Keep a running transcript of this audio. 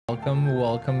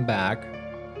Welcome back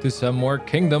to some more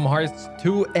Kingdom Hearts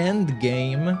 2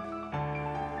 Endgame.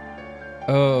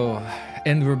 Oh,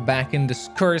 and we're back in this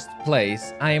cursed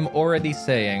place. I am already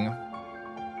saying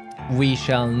we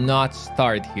shall not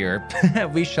start here.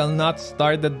 We shall not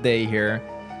start the day here.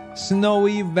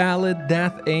 Snowy, Valid,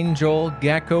 Death Angel,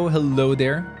 Gecko, hello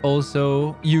there.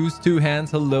 Also, Use Two Hands,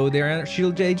 hello there.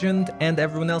 Shield Agent and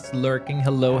everyone else lurking,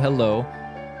 hello, hello.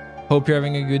 Hope you're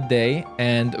having a good day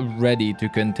and ready to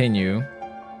continue.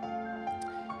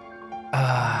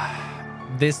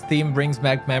 This theme brings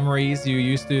back memories. You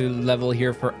used to level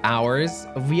here for hours.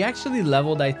 We actually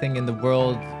leveled, I think, in the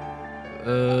world...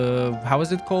 how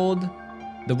is it called?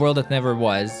 The world that never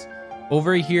was.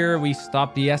 Over here, we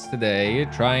stopped yesterday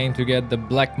trying to get the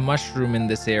black mushroom in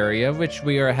this area, which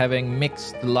we are having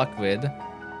mixed luck with.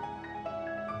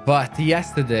 But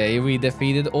yesterday, we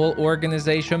defeated all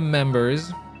organization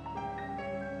members.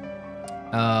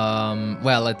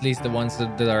 Well, at least the ones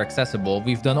that are accessible.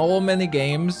 We've done all mini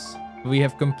games. We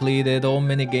have completed all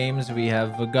mini games. We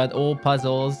have got all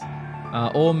puzzles,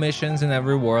 all missions in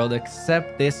every world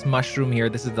except this mushroom here.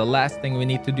 This is the last thing we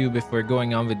need to do before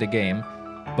going on with the game.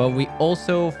 But we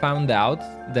also found out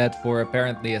that for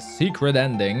apparently a secret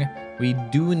ending, we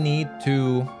do need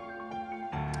to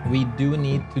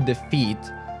defeat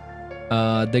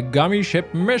the gummy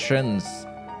ship missions,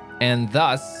 and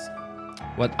thus.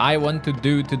 What I want to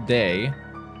do today...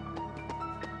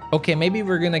 Okay, maybe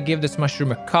we're gonna give this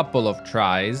mushroom a couple of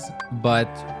tries, but...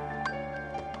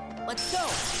 Let's go!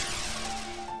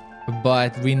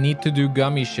 But we need to do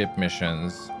gummy ship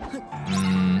missions.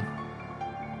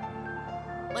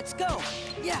 Let's go!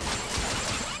 Yeah!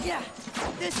 Yeah!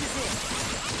 This is it!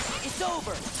 It's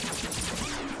over!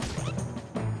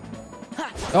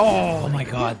 Oh my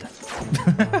god!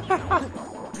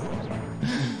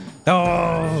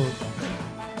 Oh!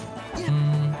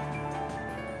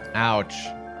 Ouch.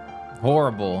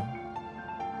 Horrible.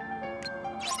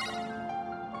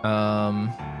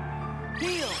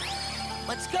 Heal!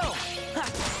 Let's go!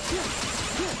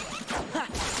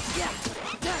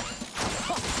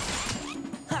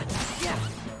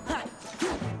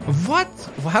 What?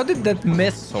 How did that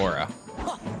miss, Sora?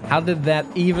 How did that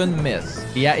even miss?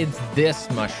 Yeah, it's this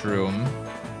mushroom.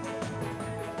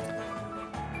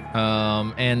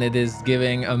 And it is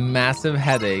giving a massive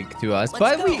headache to us.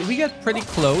 But we got pretty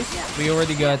close. We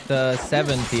already got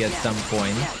 70 at some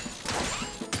point.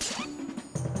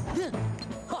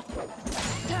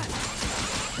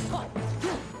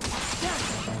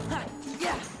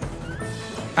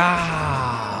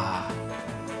 Ah!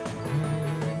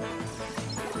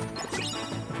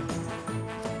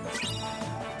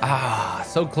 Ah,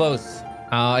 so close.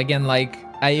 Again, like,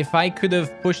 if I could have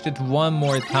pushed it one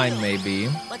more time, maybe.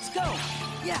 Let's go.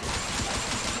 Yeah.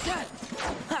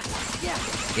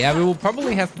 Yeah, we will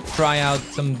probably have to try out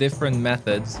some different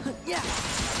methods.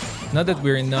 Not that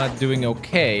we're not doing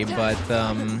okay, but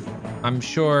I'm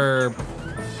sure...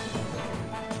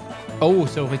 Oh,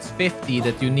 so it's 50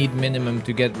 that you need minimum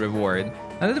to get reward.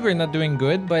 Not that we're not doing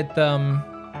good, but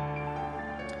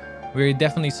we're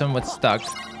definitely somewhat stuck.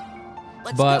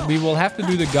 But we will have to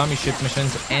do the gummy ship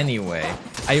missions anyway.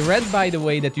 I read, by the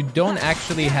way, that you don't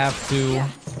actually have to...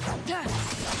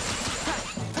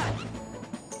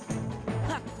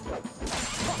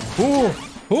 Ooh!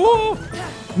 Ooh!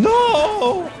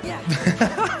 No!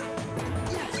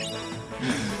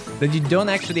 That you don't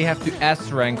actually have to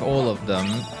S rank all of them.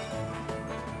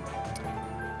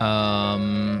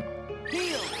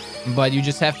 But you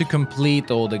just have to complete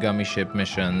all the gummy ship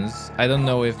missions. I don't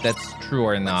know if that's true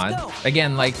or not.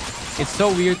 Again, like, it's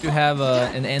so weird to have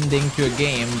an ending to a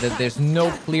game that there's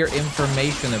no clear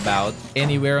information about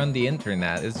anywhere on the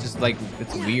internet. It's just like,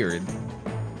 it's weird.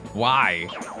 Why?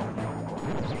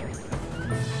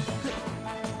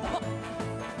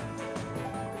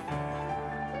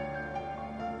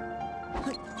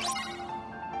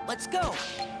 Let's go.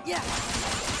 Yeah.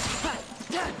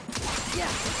 Yeah.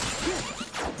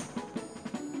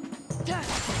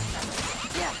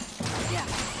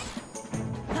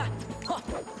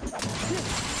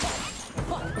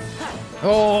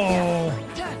 Oh!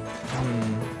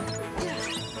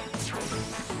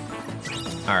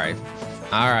 Alright.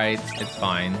 Alright, it's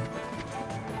fine.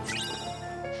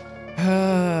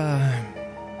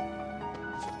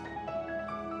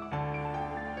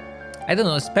 I don't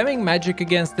know, spamming magic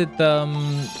against it,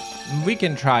 we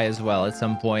can try as well at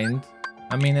some point.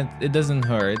 I mean, it doesn't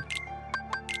hurt.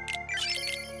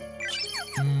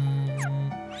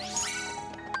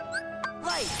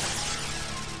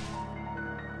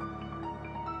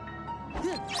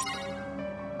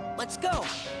 Let's go.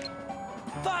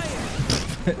 Fire.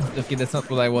 Okay, that's not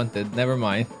what I wanted. Never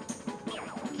mind.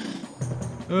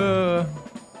 Nah,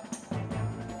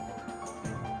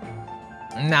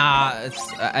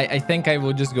 I think I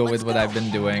will just go with what I've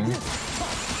been doing. Take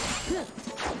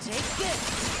this.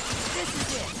 This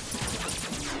is it.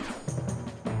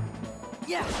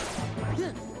 Yeah.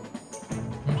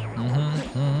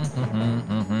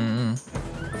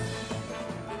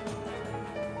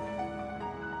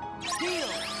 Deal.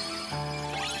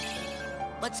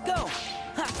 Let's go.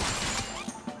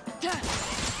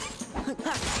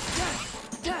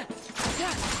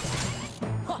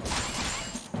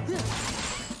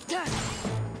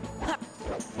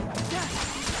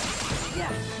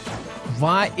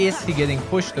 Why is he getting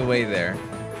pushed away there?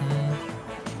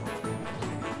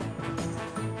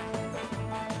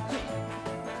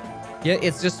 Yeah,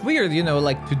 it's just weird, you know,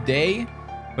 like today,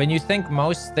 when you think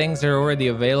most things are already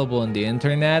available on the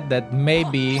internet, that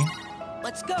maybe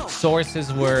Let's go.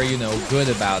 sources were, you know, good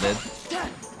about it.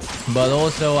 But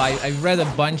also, I read a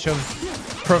bunch of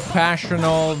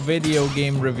professional video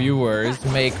game reviewers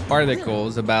make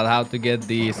articles about how to get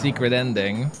the secret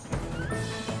ending.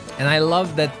 And I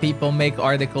love that people make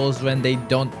articles when they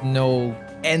don't know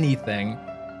anything.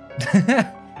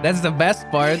 That's the best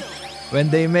part.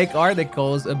 When they make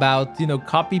articles about, you know,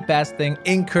 copy pasting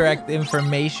incorrect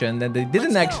information that they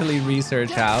didn't actually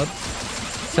research out.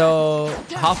 So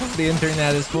half of the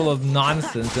internet is full of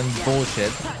nonsense and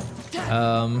bullshit.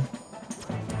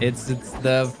 It's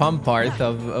the fun part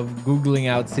of Googling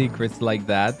out secrets like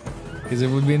that. Because it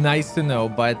would be nice to know,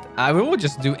 but I will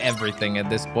just do everything at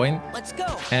this point. Let's go.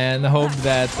 And hope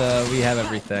that we have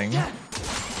everything.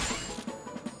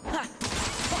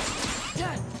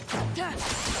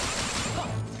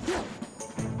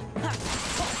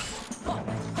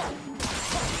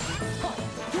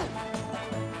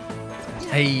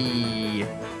 Hey,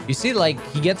 you see, like,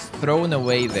 he gets thrown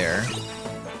away there.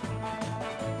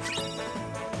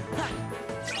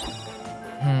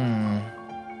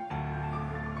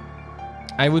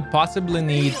 I would possibly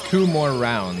need 2 more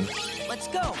rounds. Let's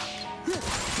go.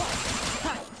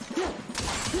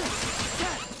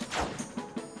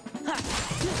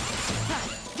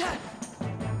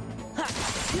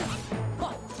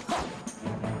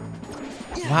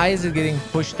 Why is it getting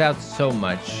pushed out so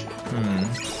much?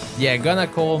 Yeah, gonna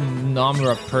call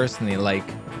Nomura personally, like,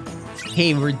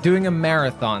 hey, we're doing a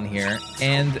marathon here,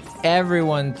 and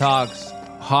everyone talks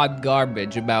hot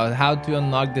garbage about how to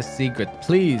unlock the secret.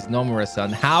 Please,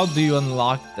 Nomura-san, how do you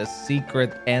unlock the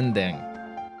secret ending?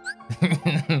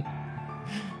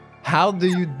 How do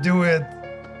you do it?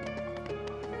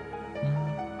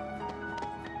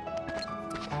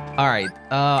 All right,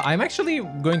 I'm actually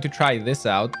going to try this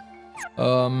out.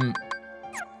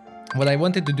 What I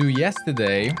wanted to do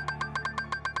yesterday,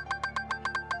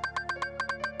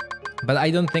 but I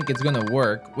don't think it's gonna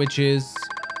work, which is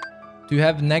to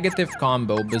have negative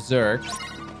combo berserk.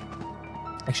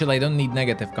 Actually, I don't need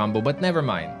negative combo, but never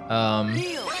mind.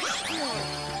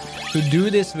 To do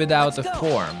this without a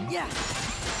form. Yeah.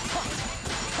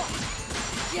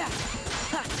 Yeah.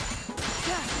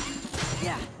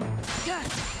 Yeah.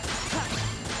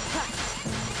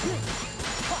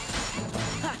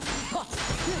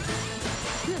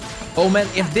 Oh man,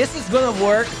 if this is gonna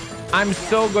work, I'm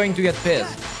so going to get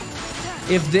pissed.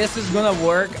 If this is gonna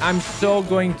work, I'm so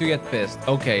going to get pissed.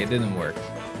 Okay, it didn't work.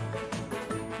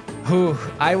 Whew,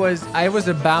 I was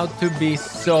about to be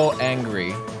so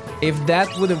angry. If that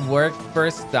would have worked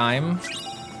first time,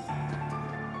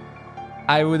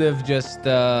 I would have just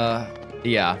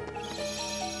yeah,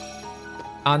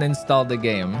 uninstalled the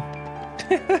game.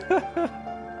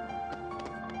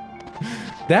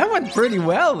 That went pretty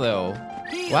well though.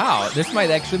 Wow, this might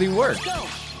actually work.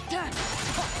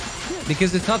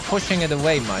 Because it's not pushing it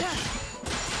away much.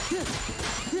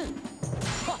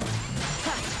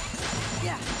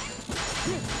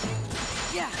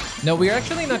 No, we're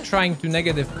actually not trying to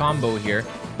negative combo here,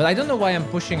 but I don't know why I'm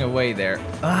pushing away there.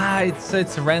 Ah,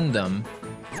 it's random.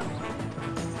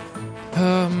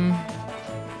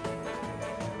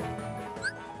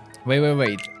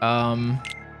 Wait.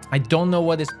 I don't know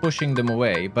what is pushing them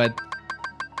away, but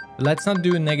let's not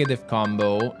do a negative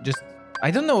combo. Just, I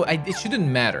don't know. It shouldn't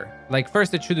matter. Like,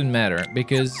 first, it shouldn't matter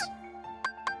because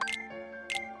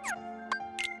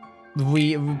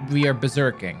we are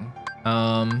berserking.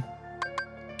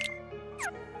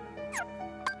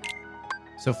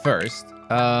 So first,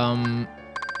 and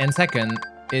second,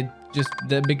 it just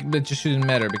shouldn't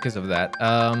matter because of that.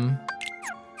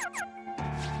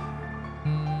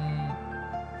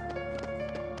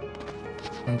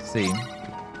 Let's see.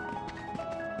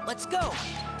 Let's go.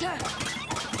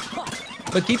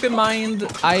 But keep in mind,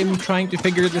 I'm trying to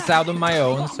figure this out on my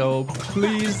own, so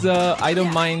please, I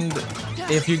don't mind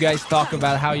if you guys talk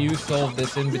about how you solve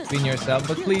this in between yourself,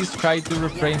 but please try to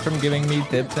refrain from giving me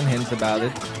tips and hints about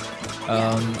it.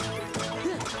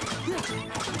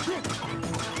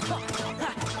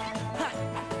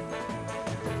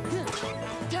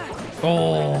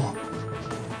 Oh.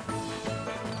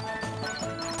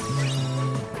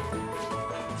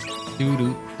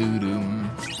 Doo-doo-doo-doo.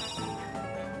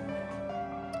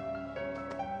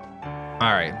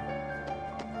 All right.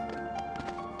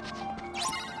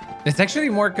 It's actually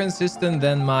more consistent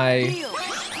than my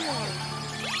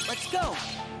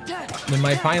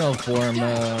final form.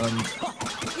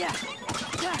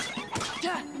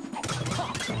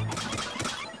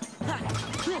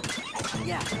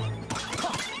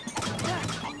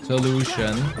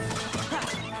 Solution.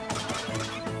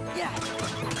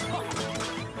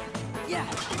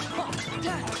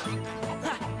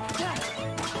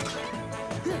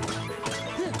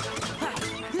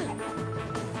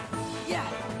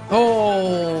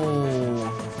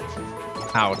 Oh,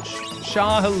 ouch.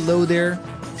 Shaw, hello there.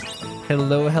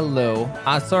 Hello.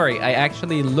 Sorry, I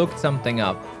actually looked something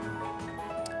up.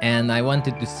 And I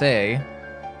wanted to say...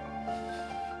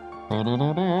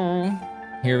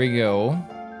 Here we go.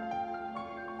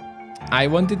 I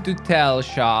wanted to tell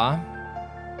Shaw...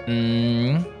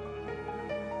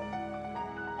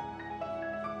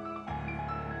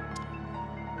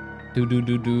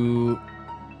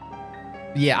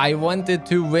 Yeah, I wanted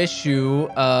to wish you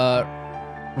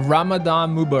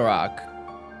Ramadan Mubarak.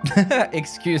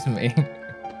 Excuse me.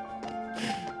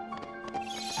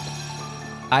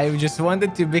 I just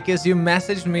wanted to, because you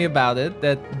messaged me about it,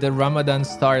 that the Ramadan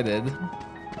started.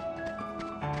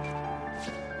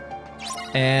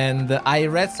 And I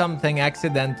read something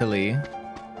accidentally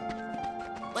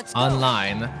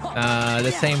online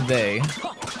the same day.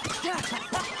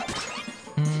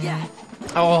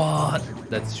 Oh,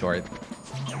 that's short.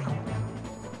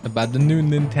 About the new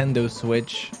Nintendo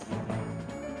Switch.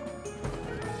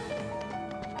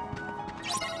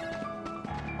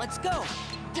 Let's go.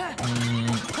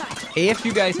 If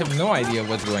you guys have no idea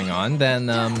what's going on, then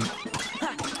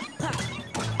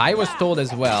I was told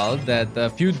as well that a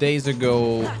few days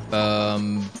ago,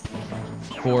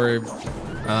 for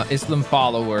Islam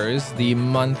followers, the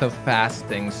month of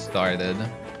fasting started.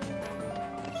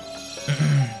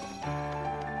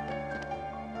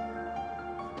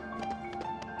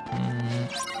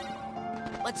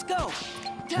 Let's go.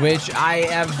 Which I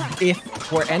have, if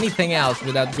for anything else,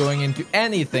 without going into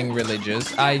anything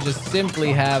religious, I just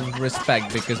simply have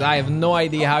respect, because I have no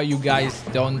idea how you guys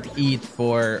don't eat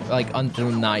for like until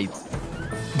night.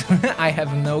 I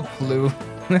have no clue.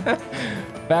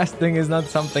 Fasting is not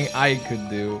something I could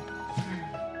do.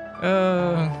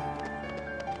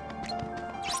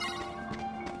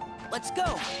 Let's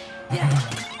go. Yeah.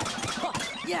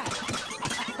 Yeah.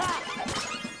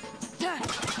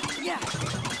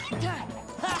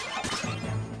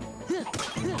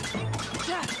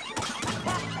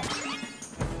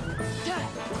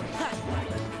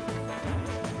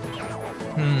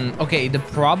 Okay, the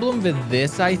problem with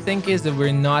this, I think, is that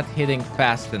we're not hitting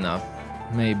fast enough.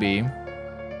 Maybe.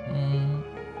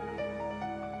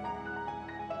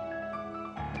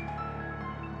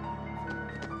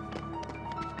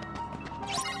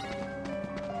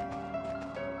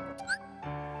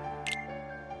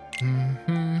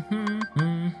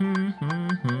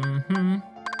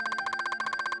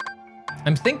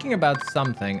 I'm thinking about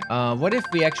something. What if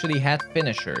we actually had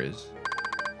finishers?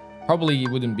 Probably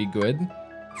wouldn't be good.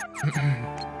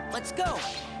 Let's go.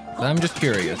 But I'm just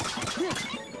curious.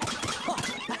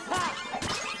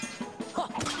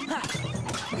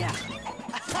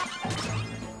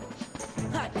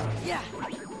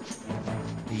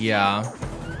 Yeah.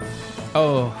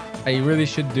 Oh, I really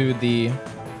should do the...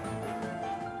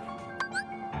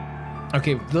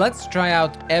 Okay, let's try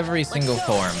out every single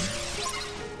form.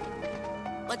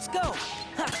 Let's go.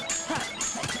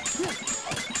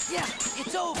 Yeah,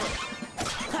 it's over.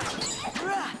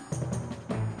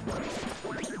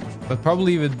 But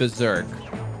probably with Berserk.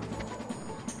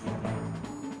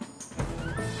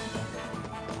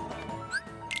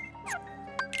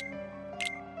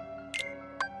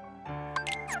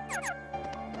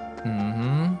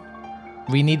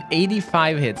 We need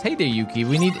 85 hits. Hey there, Yuki.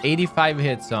 We need 85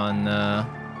 hits on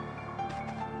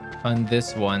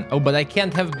this one. Oh, but I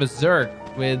can't have Berserk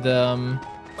with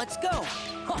Let's go.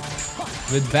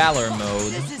 With Valor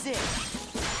mode. This is it.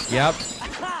 Yep.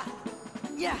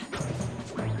 Yeah.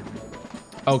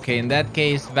 Okay, in that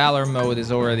case, Valor mode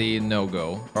is already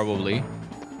no-go, probably.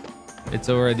 It's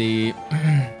already...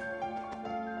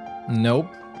 Nope.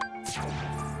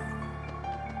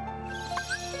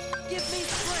 Give me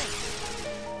strength.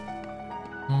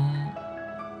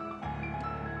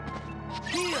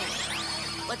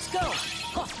 Let's go.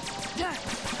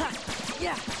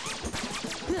 Yeah.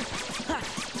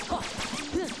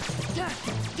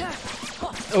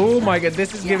 Oh my god,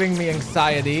 this is giving me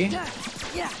anxiety.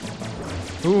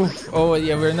 Oof. Oh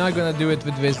yeah, we're not gonna do it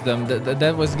with wisdom.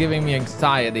 That was giving me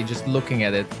anxiety just looking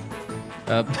at it.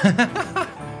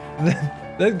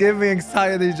 That gave me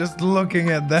anxiety just looking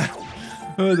at that.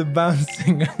 Oh, the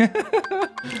bouncing.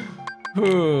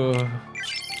 Ooh.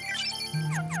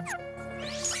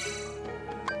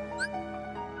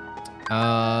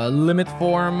 Limit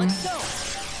form.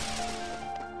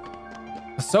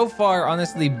 So far,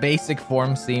 honestly, basic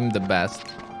form seemed the best.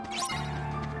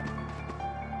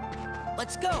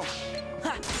 Let's go.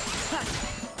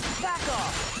 Back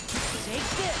off. Take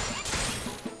this.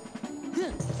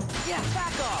 Yeah,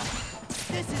 back off.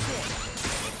 This is it.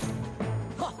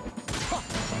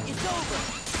 It's over.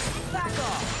 Back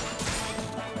off.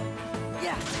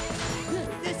 Yeah.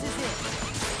 This is it.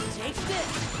 Take this.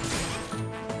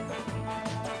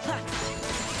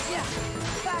 Yeah.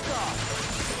 Back off.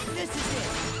 This is it.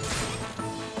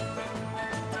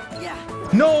 Yeah.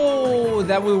 No,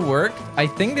 that will work. I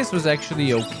think this was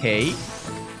actually okay.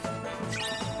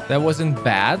 That wasn't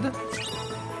bad.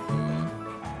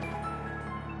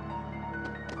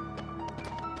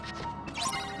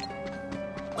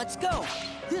 Let's go.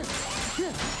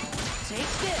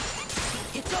 Take this.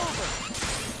 It's over.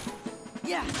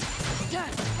 Yeah.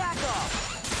 Done. Back off.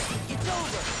 It's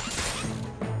over.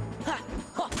 Back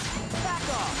off.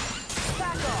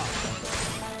 Back off.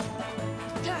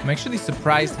 I'm actually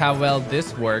surprised how well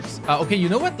this works. Okay, you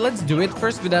know what? Let's do it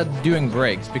first without doing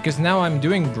breaks, because now I'm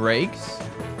doing breaks.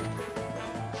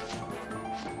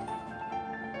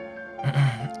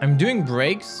 I'm doing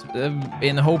breaks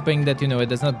in hoping that, you know, it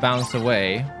does not bounce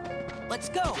away. Let's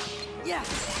go. Yeah.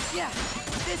 Yeah.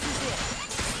 This is it.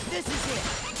 This is it.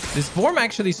 This form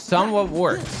actually somewhat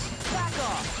works. Back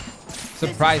off.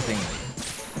 Surprisingly.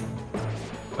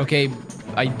 Okay,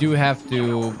 I do have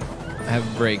to have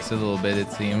breaks a little bit,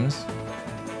 it seems.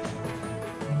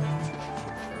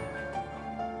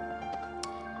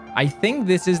 I think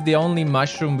this is the only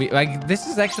mushroom this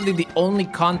is actually the only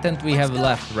content we have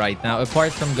left right now,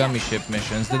 apart from gummy ship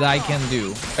missions, that I can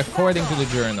do, according to the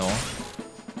journal.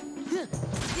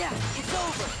 Yeah, it's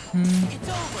over. It's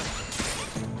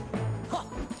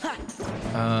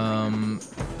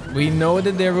over. We know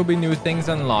that there will be new things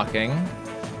unlocking.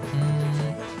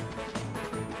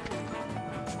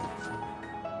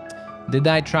 Did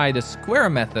I try the square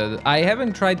method? I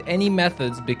haven't tried any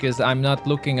methods because I'm not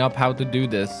looking up how to do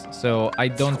this. So I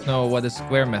don't know what a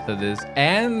square method is.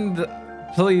 And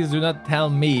please do not tell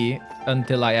me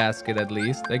until I ask it, at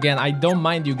least. Again, I don't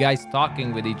mind you guys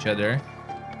talking with each other.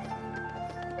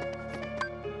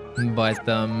 But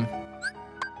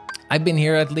I've been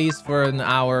here at least for an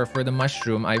hour for the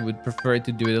mushroom. I would prefer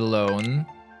to do it alone.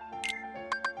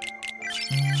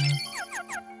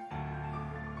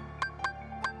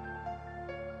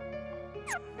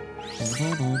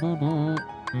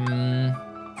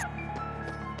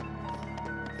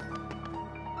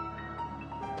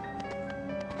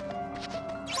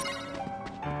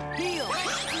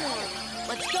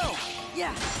 Let's go.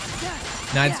 Yeah.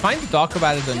 Now it's fine to talk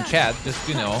about it on chat, just,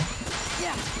 you know,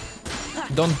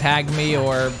 don't tag me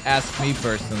or ask me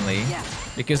personally,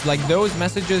 because like those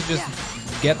messages just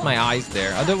get my eyes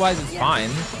there. Otherwise it's fine.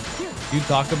 You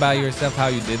talk about yourself, how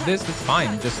you did this, it's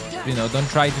fine. Just, you know, don't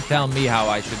try to tell me how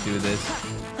I should do this.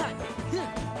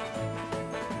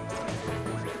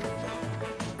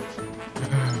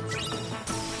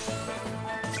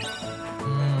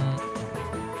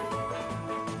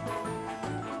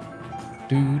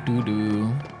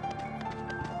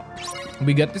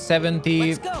 We got to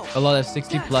 70, a lot of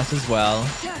 60 plus as well.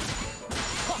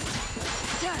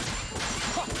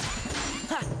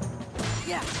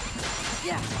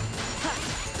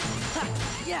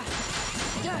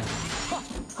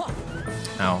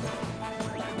 Ow.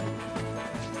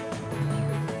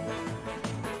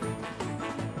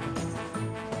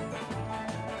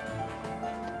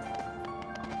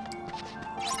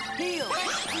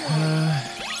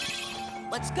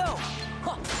 Let's go.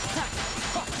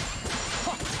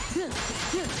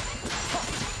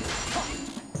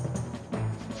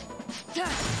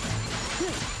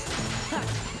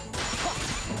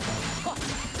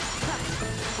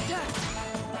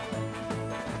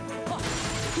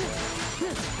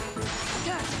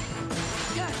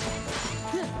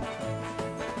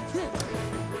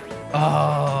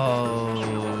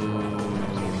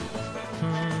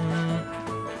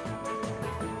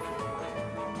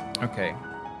 Okay.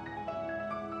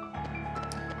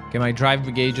 Okay, my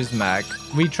drive gauge is max.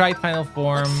 We tried final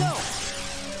form.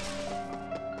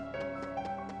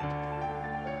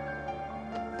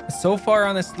 So far,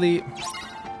 honestly,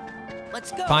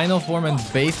 Let's go. final form and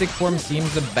basic form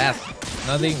seems the best.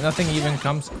 Nothing even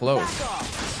comes close. Back off.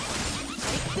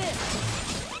 Take this.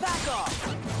 Back off.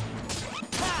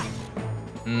 Ha.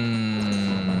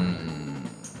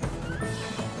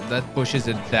 That pushes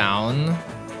it down.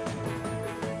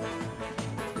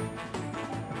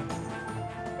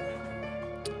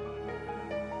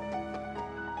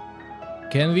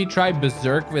 Can we try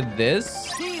Berserk with this?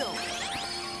 Heal.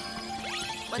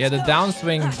 Yeah, the Let's go.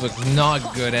 downswing was not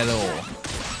good at all.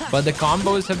 But the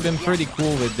combos have been pretty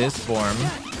cool with this form.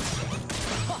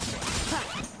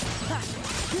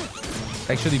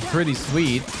 Actually pretty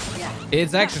sweet.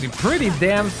 It's actually pretty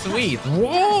damn sweet.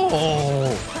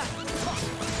 Whoa!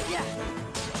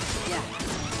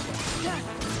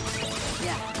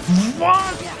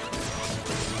 What?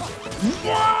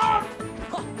 What?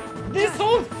 This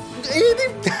whole 80.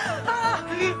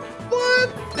 What?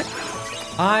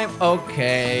 I'm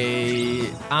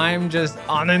okay. I'm just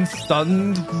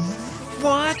unstunned.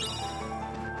 What?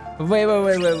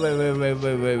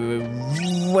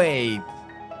 Wait.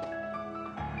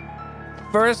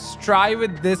 First try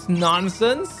with this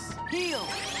nonsense? Heal.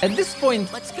 At this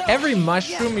point, Let's go. every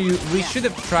mushroom we should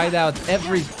have tried out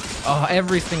every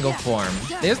single form.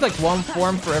 There's like one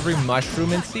form for every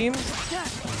mushroom, it seems.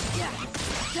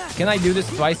 Can I do this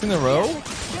twice in a row?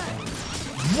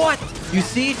 What? You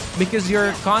see? Because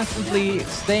you're constantly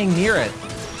staying near it.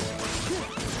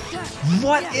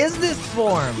 What is this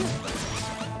form?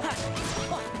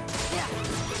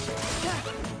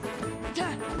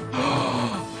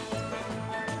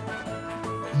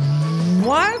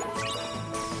 What?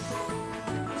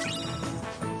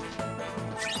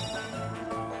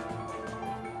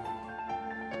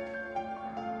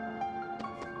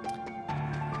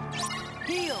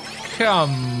 Heal.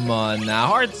 Come on now.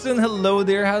 Heartson, hello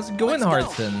there. How's it going,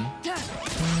 Heartson?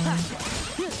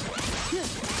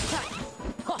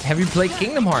 Have you played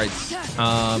Kingdom Hearts?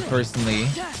 Personally.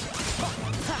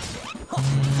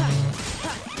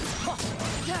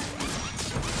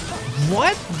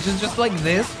 What? Just like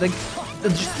this? Like,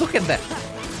 just look at that.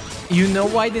 You know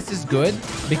why this is good?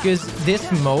 Because this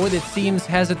mode, it seems,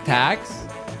 has attacks.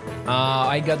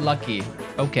 I got lucky.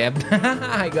 Okay,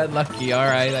 I got lucky. All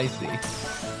right, I see.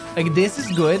 Like, this is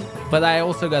good, but I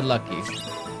also got lucky.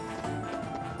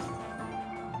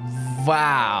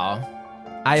 Wow.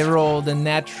 I rolled a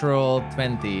natural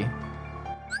 20.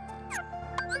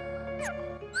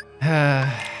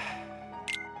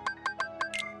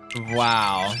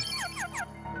 Wow.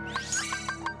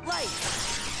 Light.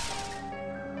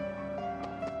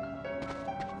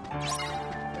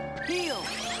 Heal.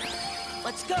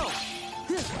 Let's go.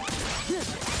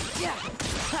 Yeah.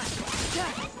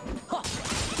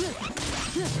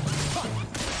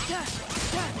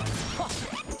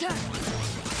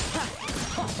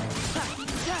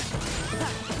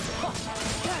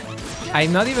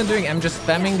 I'm not even doing, I'm just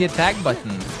spamming the attack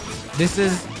button. This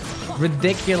is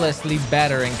ridiculously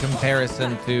better in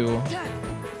comparison to...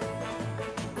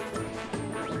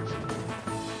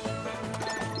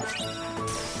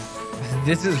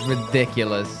 This is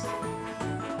ridiculous.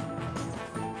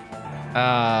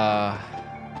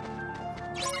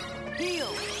 Heal.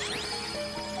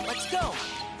 Let's go.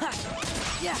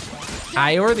 Yeah.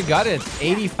 I already got it.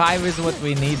 85 is what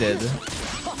we needed.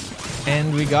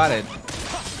 And we got it.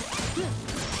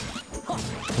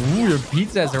 Ooh, your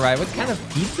pizza has arrived. What kind of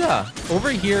pizza?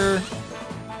 Over here,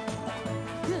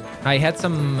 I had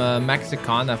some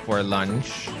Mexicana for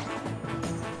lunch.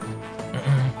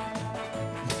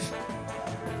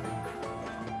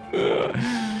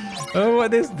 Oh,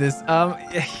 what is this?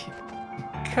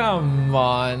 Come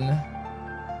on.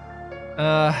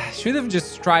 Should have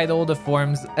just tried all the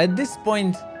forms. At this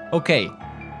point, okay,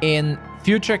 in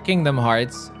future Kingdom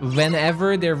Hearts,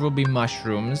 whenever there will be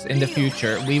mushrooms in the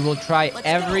future, we will try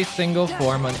every single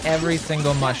form on every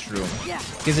single mushroom.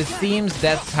 Because it seems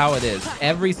that's how it is.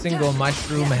 Every single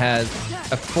mushroom has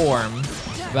a form.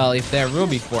 Well, if they're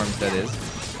ruby forms, that is.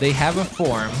 They have a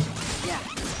form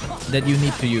that you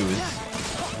need to use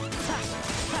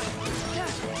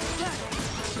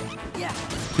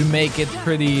to make it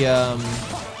pretty...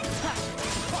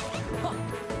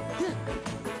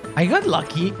 I got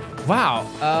lucky. Wow.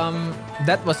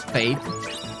 That was fate.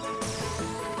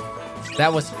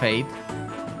 That was fate.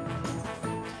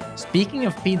 Speaking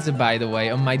of pizza, by the way,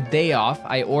 on my day off,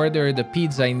 I ordered a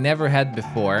pizza I never had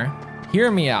before.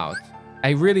 Hear me out.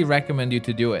 I really recommend you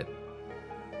to do it.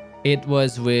 It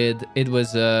was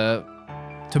a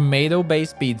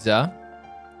tomato-based pizza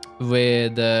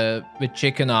with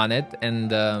chicken on it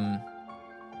and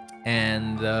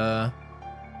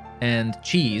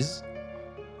cheese.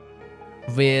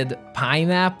 with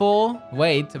pineapple.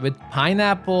 Wait, with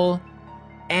pineapple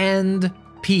and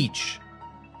peach.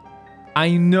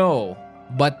 I know,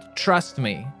 but trust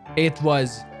me, it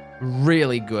was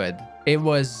really good. It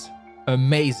was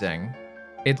amazing.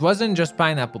 It wasn't just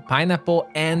pineapple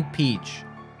and peach.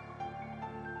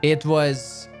 It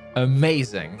was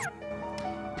amazing.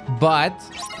 But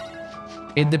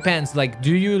it depends. Like,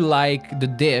 do you like the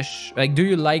dish? Like, do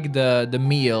you like the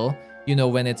meal? You know,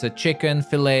 when it's a chicken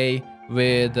fillet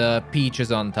with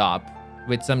peaches on top,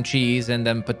 with some cheese and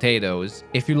then potatoes.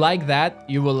 If you like that,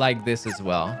 you will like this as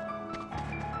well.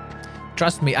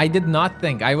 Trust me, I did not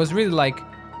think. I was really like,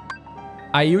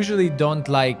 I usually don't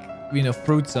like, you know,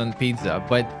 fruits on pizza,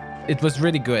 but it was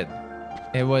really good.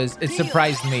 It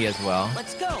surprised me as well.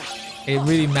 Let's go. It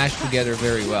really mashed together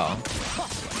very well.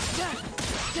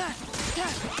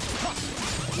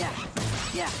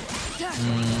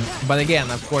 But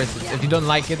again, of course, if you don't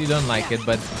like it, you don't like it.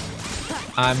 But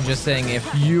I'm just saying, if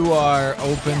you are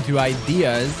open to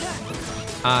ideas,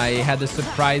 I had a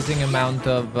surprising amount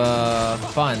of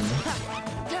fun.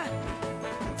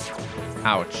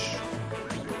 Ouch.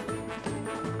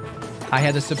 I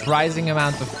had a surprising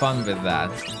amount of fun with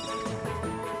that.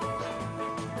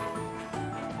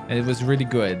 And it was really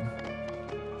good.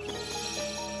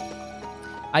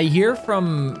 I hear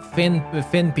from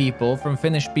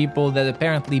Finnish people that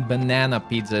apparently banana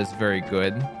pizza is very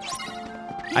good.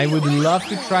 I would love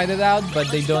to try that out, but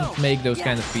they don't make those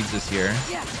kind of pizzas here.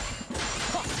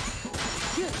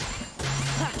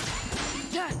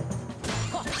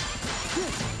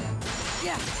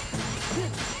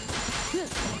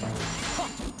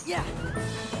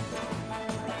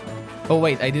 Oh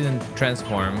wait, I didn't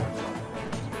transform.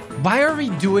 Why are we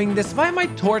doing this? Why am I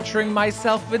torturing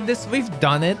myself with this? We've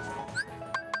done it.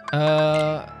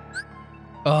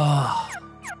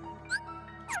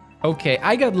 Okay,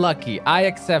 I got lucky. I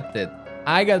accept it.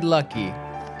 I got lucky.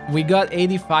 We got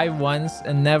 85 once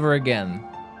and never again.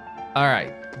 All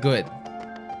right, good.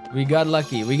 We got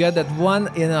lucky. We got that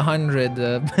 1 in 100.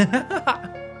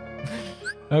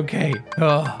 Okay.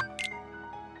 Oh.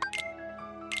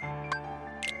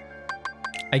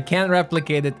 I can't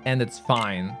replicate it and it's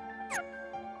fine.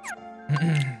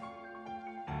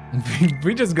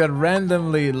 We just got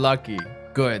randomly lucky.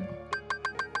 Good.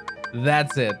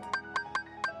 That's it.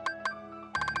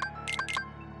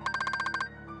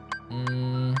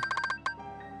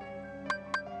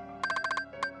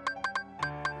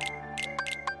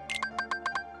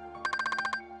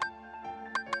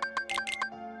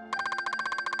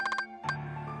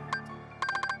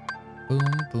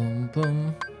 Boom, boom,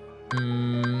 boom.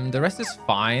 The rest is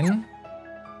fine.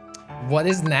 What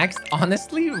is next?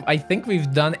 Honestly, I think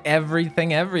we've done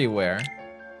everything everywhere.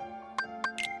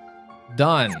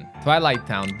 Done. Twilight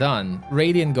Town, done.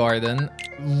 Radiant Garden,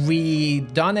 we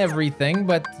done everything,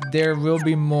 but there will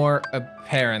be more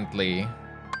apparently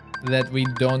that we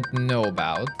don't know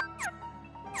about.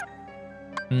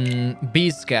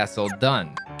 Beast Castle,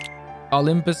 done.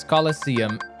 Olympus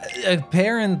Coliseum,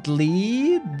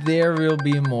 apparently there will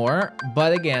be more,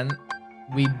 but again,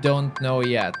 we don't know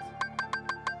yet.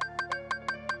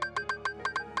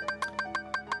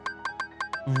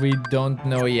 We don't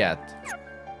know yet.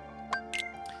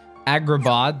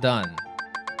 Agrabah, done.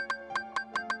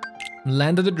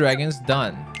 Land of the Dragons,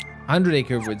 done. 100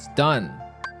 Acre Woods, done.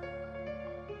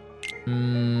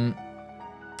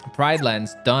 Pride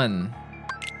Lands, done.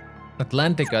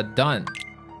 Atlantica, done.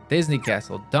 Disney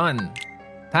Castle, done.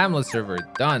 Timeless Server,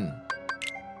 done.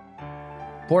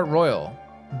 Port Royal,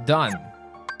 done.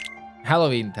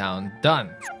 Halloween Town, done.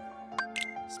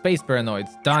 Space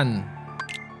Paranoids, done.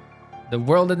 The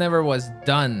World That Never Was,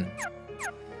 done.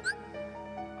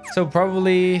 So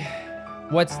probably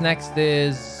what's next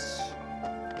is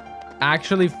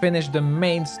actually finish the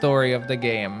main story of the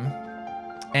game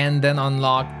and then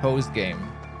unlock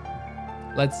post-game.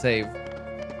 Let's save.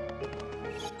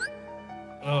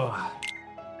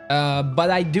 But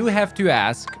I do have to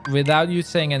ask, without you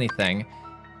saying anything,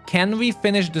 can we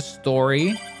finish the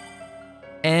story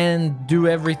and do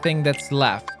everything that's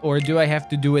left? Or do I have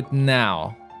to do it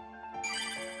now?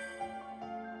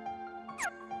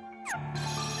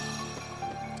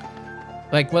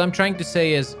 Like, what I'm trying to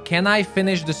say is, can I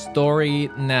finish the story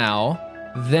now,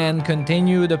 then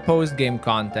continue the post-game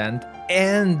content,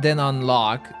 and then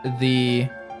unlock the...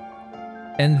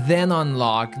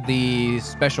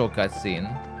 special cutscene?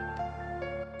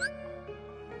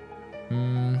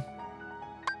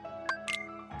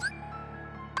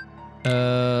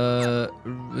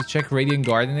 Let's check Radiant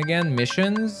Garden again.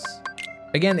 Missions.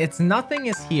 Again, nothing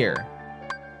is here.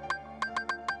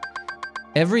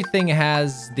 Everything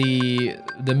has the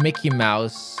Mickey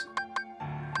Mouse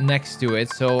next to it,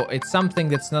 so it's something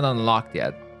that's not unlocked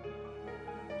yet.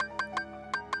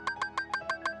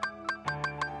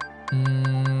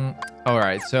 All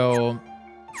right, so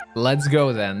let's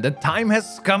go then. The time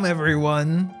has come,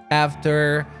 everyone.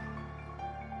 After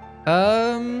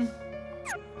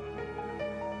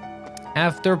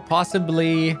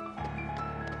possibly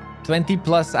 20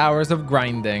 plus hours of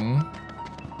grinding,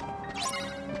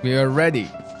 we are ready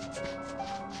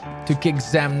to kick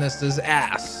Xemnas's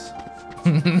ass.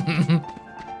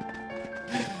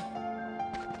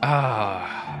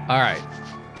 All right.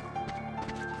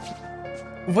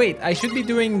 Wait, I should be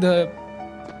doing the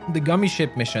gummy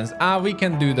ship missions. We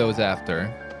can do those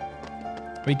after.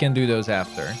 We can do those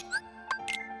after.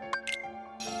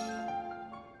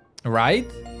 Right?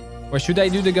 Or should I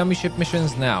do the gummy ship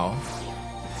missions now?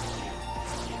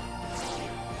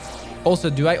 Also,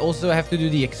 do I also have to do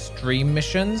the extreme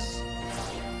missions?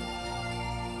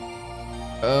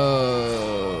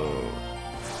 Oh.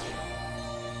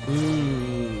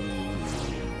 Ooh.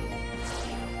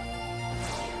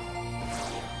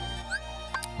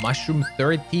 Mushroom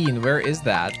 13, where is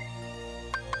that?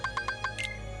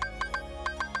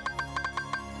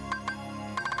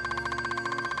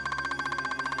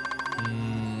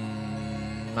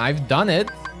 I've done it.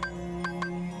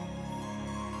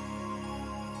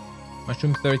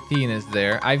 Mushroom 13 is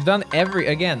there. I've done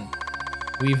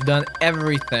we've done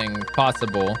everything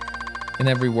possible in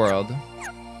every world.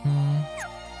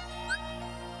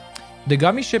 The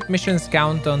gummy ship missions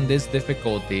count on this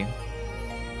difficulty,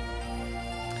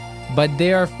 but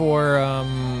they are for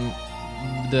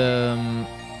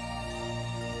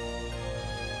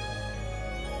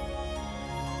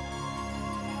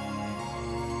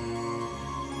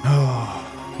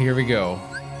oh, here we go.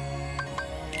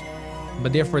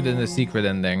 But they're for the secret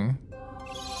ending.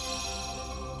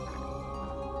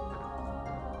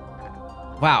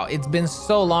 Wow, it's been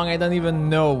so long, I don't even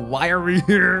know. Why are we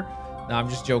here? No, I'm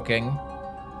just joking.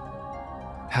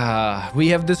 We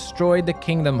have destroyed the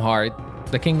Kingdom Heart.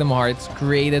 The Kingdom Hearts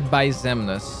created by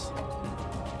Xemnas.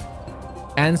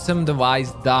 Ansem the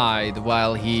Wise died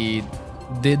while he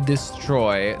did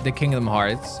destroy the Kingdom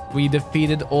Hearts. We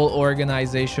defeated all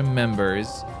organization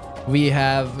members. We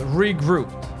have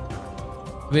regrouped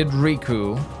with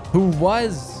Riku, who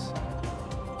was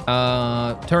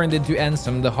turned into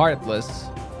Ansem the Heartless.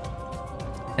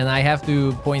 And I have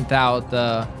to point out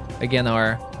again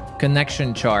our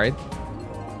connection chart.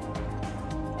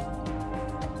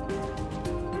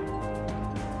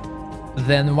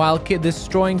 Then while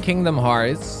destroying Kingdom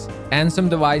Hearts, Ansem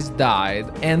the Wise died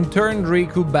and turned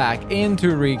Riku back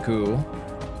into Riku.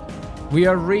 We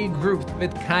are regrouped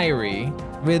with Kairi,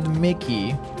 with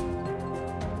Mickey,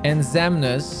 and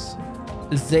Xemnas,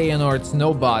 Xehanort's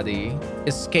nobody,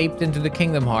 escaped into the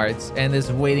Kingdom Hearts and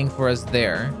is waiting for us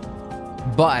there.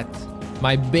 But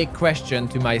my big question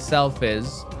to myself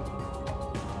is,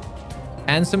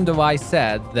 Ansem the Wise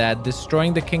said that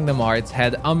destroying the Kingdom Hearts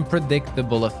had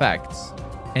unpredictable effects,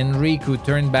 and Riku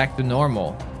turned back to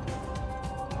normal.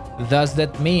 Does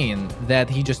that mean that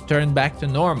he just turned back to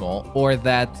normal, or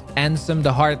that Ansem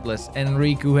the Heartless and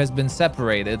Riku has been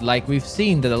separated, like we've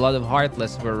seen that a lot of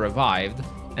Heartless were revived,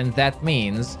 and that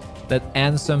means that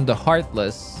Ansem the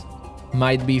Heartless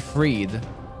might be freed,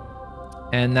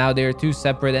 and now they're two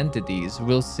separate entities?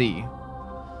 We'll see.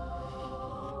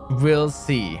 We'll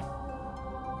see.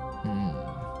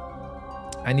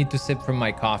 I need to sip from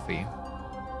my coffee.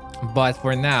 But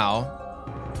for now,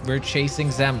 we're chasing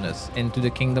Xemnas into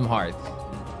the Kingdom Hearts.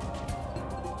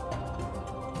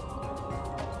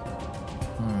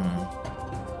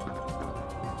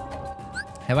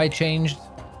 Have I changed?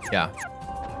 Yeah.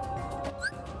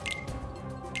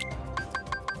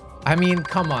 I mean,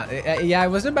 come on. Yeah, I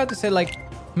was about to say like,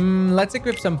 let's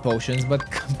equip some potions, but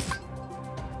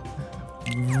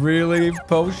really,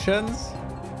 potions?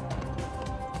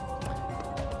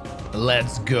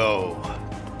 Let's go.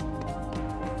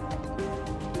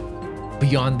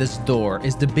 Beyond this door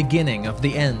is the beginning of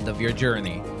the end of your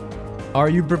journey. Are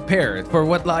you prepared for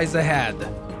what lies ahead?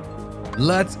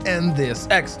 Let's end this!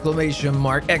 Exclamation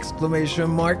mark, exclamation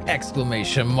mark,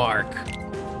 exclamation mark.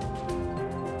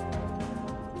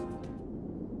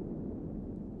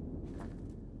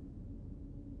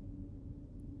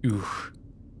 Oof.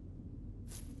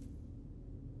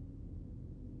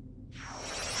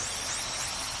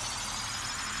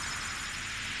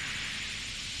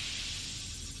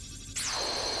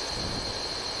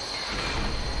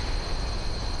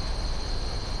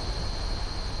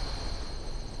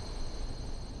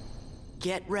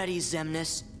 Get ready,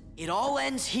 Xemnas. It all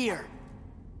ends here.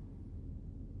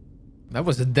 That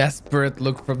was a desperate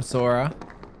look from Sora.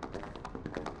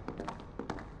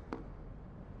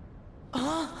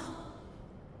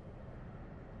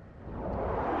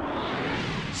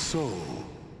 So,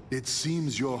 it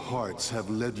seems your hearts have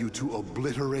led you to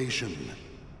obliteration.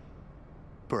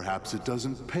 Perhaps it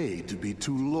doesn't pay to be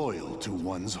too loyal to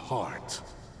one's heart.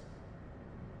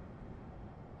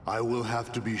 I will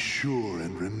have to be sure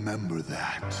and remember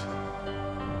that.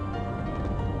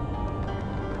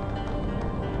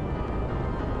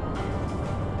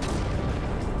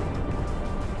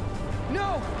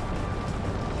 No!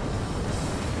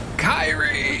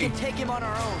 Kyrie! We can take him on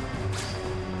our own.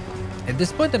 At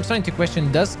this point, I'm starting to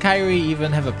question, does Kyrie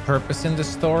even have a purpose in the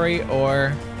story,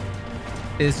 or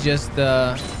is just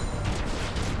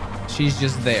she's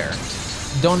just there?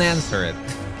 Don't answer it.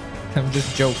 I'm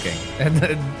just joking. And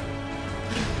then,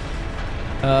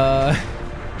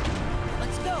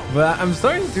 Let's go. but I'm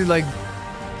starting to like,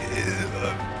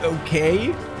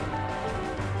 okay.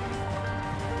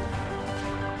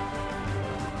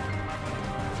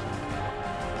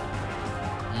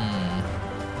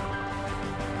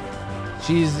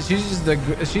 She's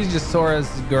just Sora's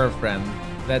girlfriend.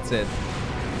 That's it.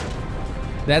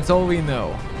 That's all we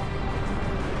know.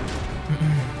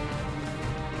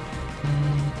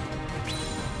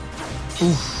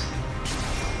 Oof.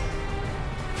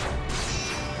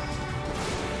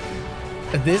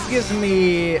 This gives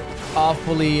me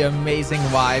awfully amazing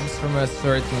vibes from a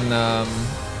certain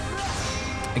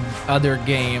other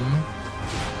game.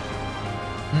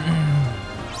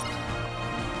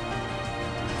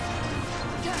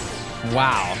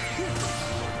 Wow.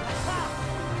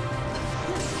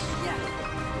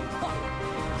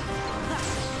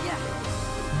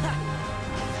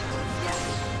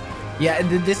 Yeah,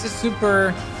 this is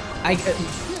super.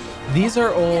 These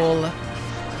are all.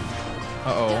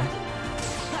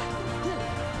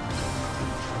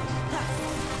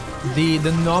 The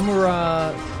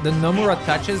Nomura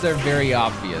touches are very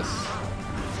obvious.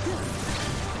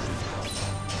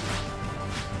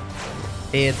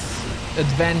 It's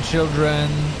Advent Children,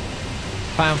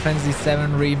 Final Fantasy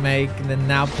VII Remake, and then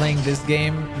now playing this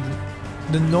game.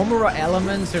 The Nomura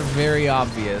elements are very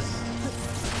obvious.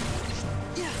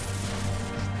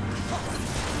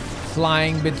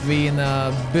 Flying between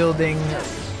building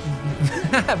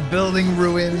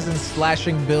ruins and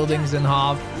slashing buildings in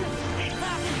half.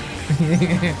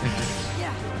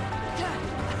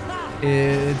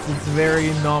 It's very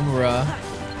Nomura.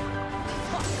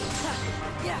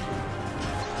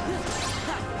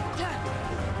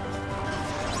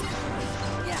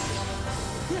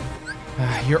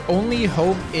 Your only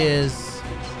hope is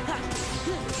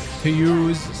to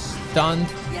use stunt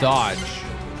dodge.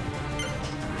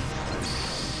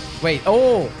 Wait,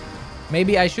 oh!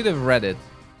 Maybe I should have read it.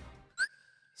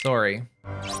 Sorry.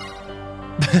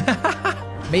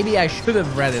 Maybe I should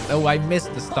have read it. Oh, I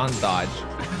missed the stunt dodge.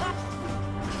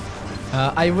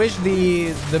 I wish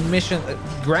the mission...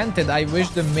 granted, I wish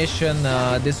the mission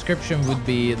description would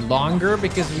be longer,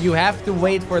 because you have to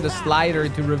wait for the slider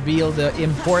to reveal the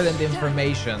important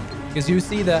information. Because you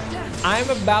see the... I'm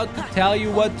about to tell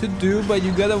you what to do, but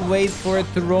you gotta wait for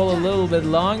it to roll a little bit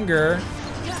longer.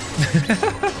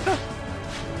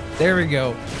 There we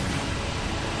go.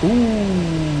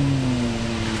 Ooh.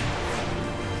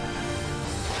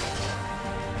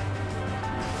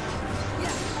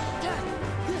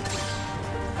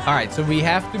 All right, so we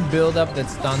have to build up that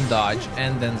stun dodge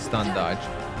and then stun dodge.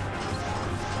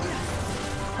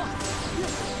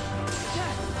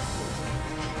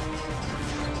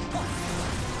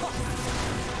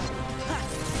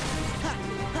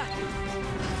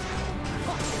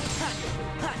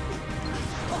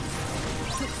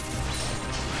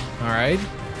 All right.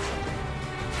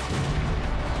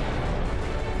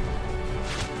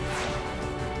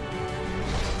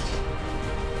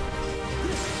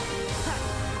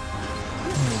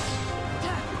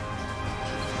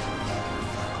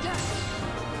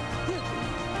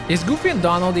 Is Goofy and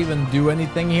Donald even do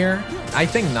anything here? I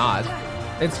think not.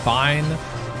 It's fine.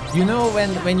 You know,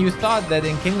 when you thought that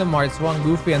in Kingdom Hearts 1,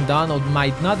 Goofy and Donald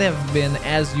might not have been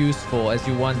as useful as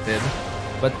you wanted,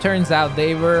 but turns out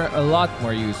they were a lot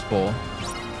more useful.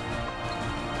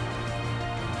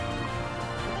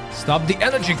 Stop the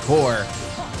energy core!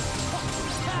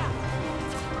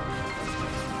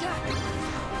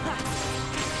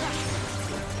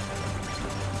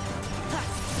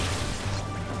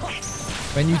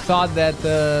 When you thought that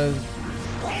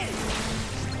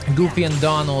Goofy and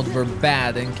Donald were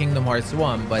bad in Kingdom Hearts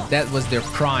 1, but that was their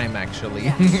prime,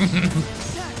 actually.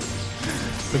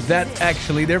 But that's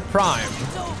actually their prime.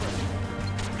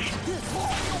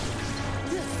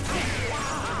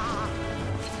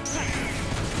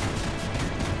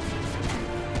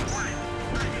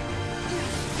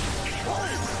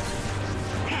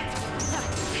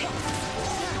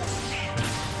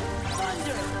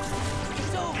 Thunder!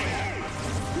 It's over!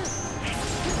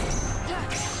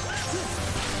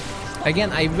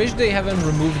 Again, I wish they haven't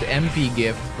removed MP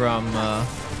gift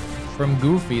from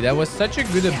Goofy. That was such a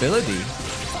good ability.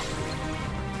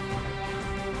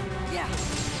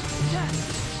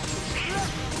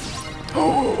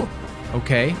 Oh,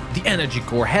 okay. The energy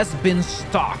core has been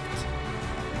stopped.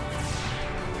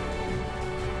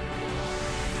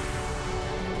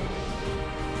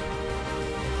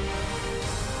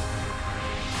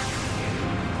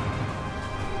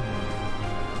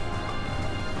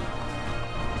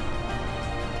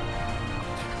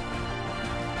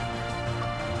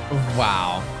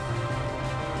 Wow.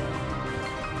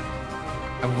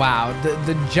 Wow,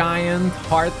 the giant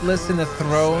heartless in a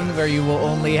throne where you will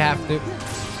only have to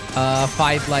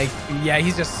fight like, yeah,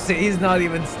 he's not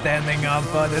even standing up,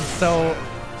 but it's so,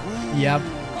 yep.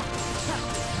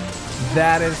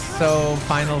 That is so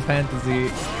Final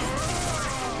Fantasy.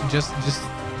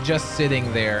 Just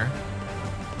sitting there.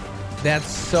 That's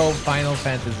so Final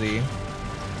Fantasy.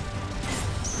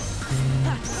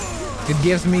 It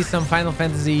gives me some Final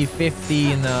Fantasy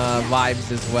 15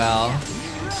 vibes as well.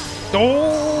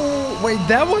 Oh, wait,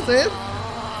 that was it?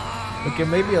 Okay,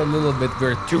 maybe a little bit.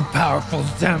 We're too powerful,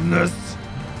 damnness.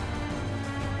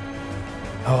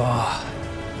 Oh.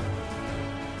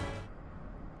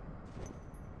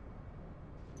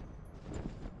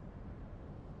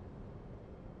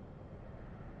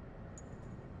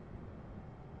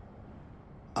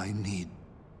 I need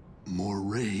more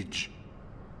rage.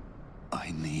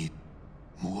 I need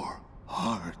more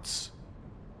hearts.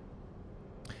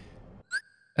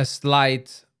 A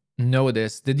slight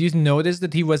notice. Did you notice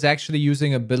that he was actually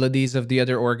using abilities of the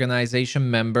other organization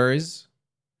members?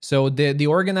 So the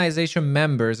organization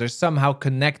members are somehow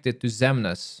connected to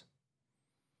Xemnas.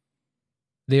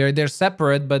 They're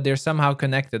separate, but they're somehow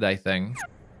connected, I think.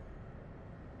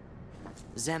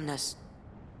 Xemnas,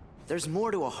 there's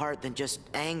more to a heart than just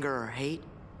anger or hate.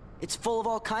 It's full of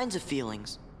all kinds of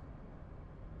feelings.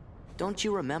 Don't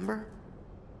you remember?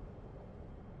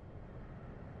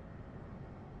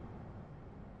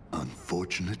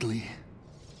 Unfortunately,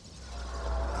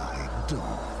 I don't.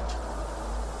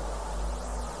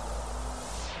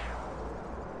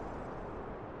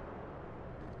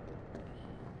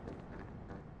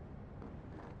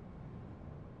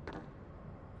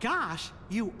 Gosh,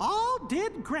 you all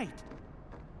did great.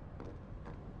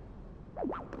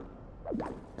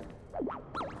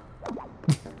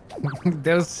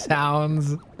 Those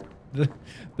sounds,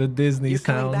 the Disney You're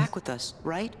sounds. coming back with us,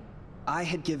 right? I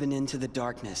had given in to the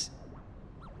darkness.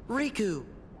 Riku,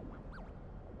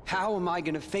 How am I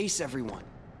gonna face everyone?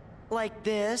 like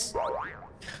this.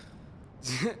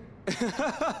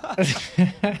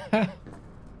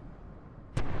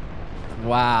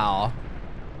 Wow.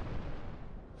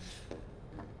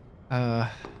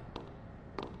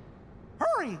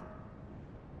 Hurry!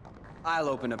 I'll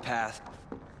open a path.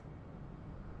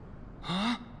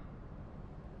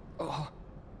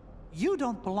 You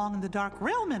don't belong in the Dark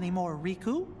Realm anymore,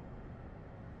 Riku.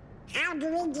 How do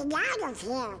we get out of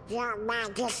here, Your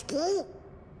Majesty?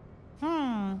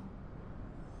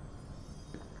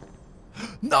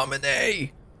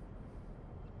 Nominee!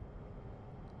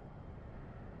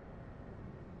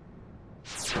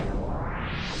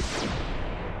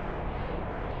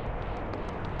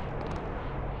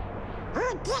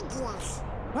 Who did this?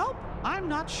 Well, I'm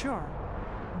not sure.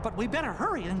 But we better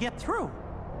hurry and get through.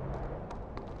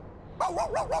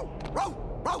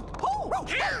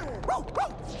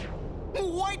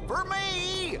 Wait for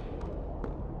me!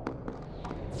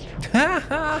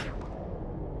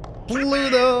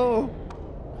 Pluto!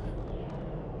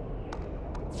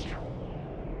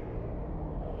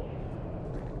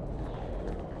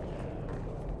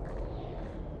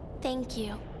 Thank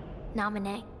you,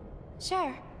 Nominee.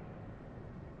 Sure.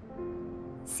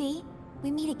 See?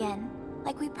 We meet again,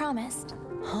 like we promised.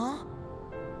 Huh?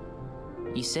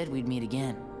 You said we'd meet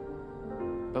again.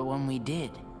 But when we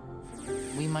did,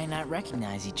 we might not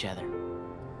recognize each other.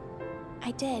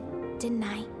 I did, didn't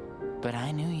I? But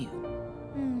I knew you.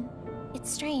 It's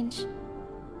strange.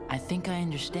 I think I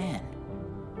understand.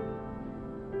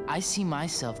 I see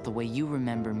myself the way you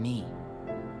remember me.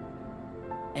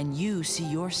 And you see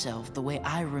yourself the way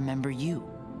I remember you.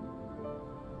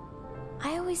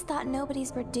 I always thought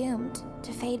nobodies were doomed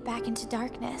to fade back into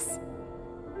darkness.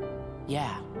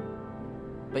 Yeah.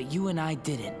 But you and I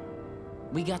didn't.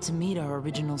 We got to meet our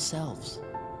original selves.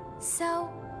 So,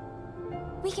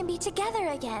 we can be together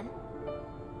again.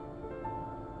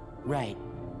 Right.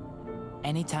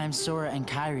 Anytime Sora and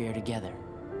Kairi are together.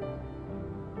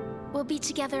 We'll be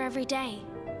together every day.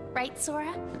 Right,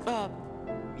 Sora?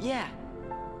 Yeah.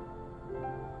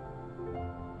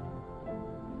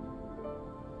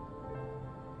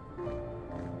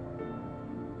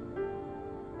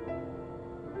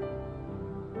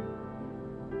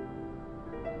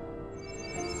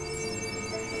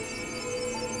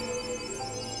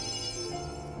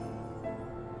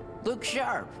 Look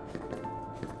sharp.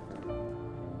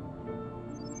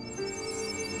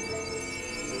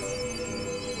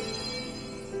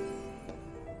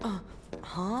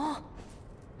 Huh?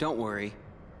 Don't worry.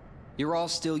 You're all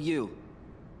still you.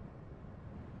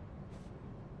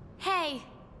 Hey,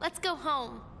 let's go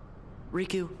home.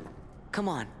 Riku, come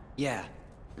on. Yeah.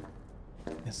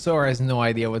 Sora has no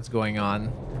idea what's going on,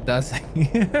 does he?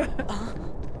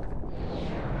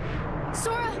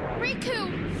 Sora,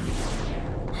 Riku!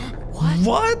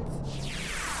 What?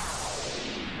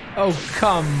 Oh,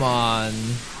 come on.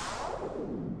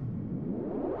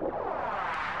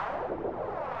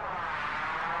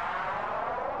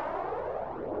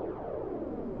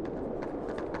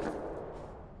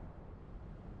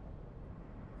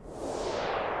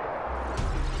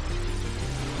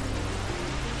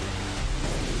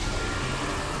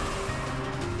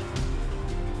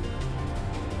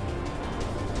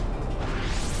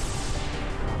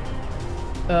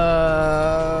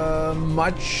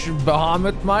 Much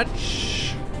Bahamut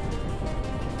much?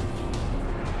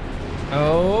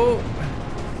 Oh.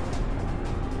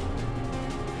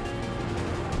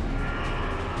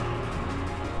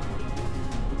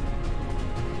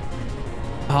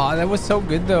 Oh, that was so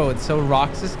good though. So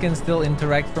Roxas can still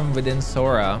interact from within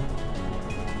Sora.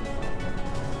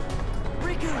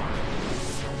 Riku!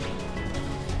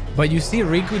 But you see,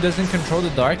 Riku doesn't control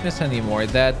the darkness anymore.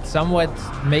 That somewhat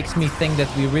makes me think that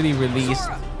we really released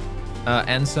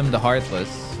Ansem the Heartless.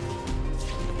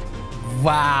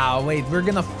 Wow, wait, we're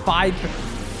gonna fight.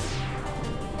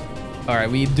 All right,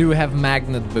 we do have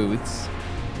magnet boots.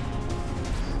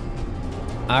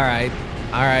 All right,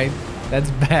 that's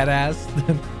badass.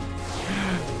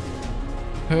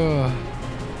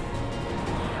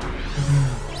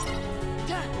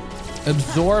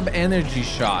 Absorb energy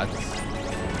shots.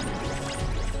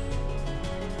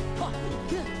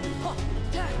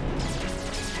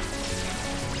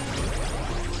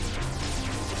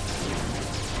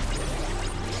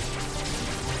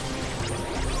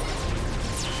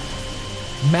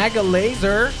 Mega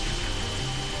laser.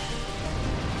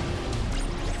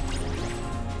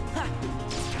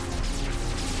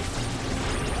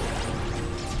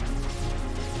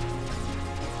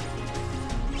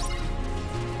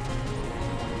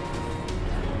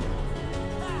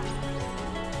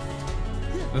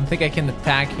 I don't think I can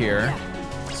attack here.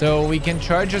 So we can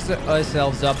charge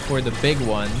ourselves up for the big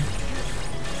one.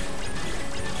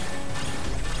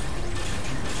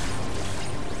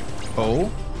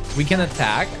 Oh. We can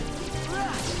attack.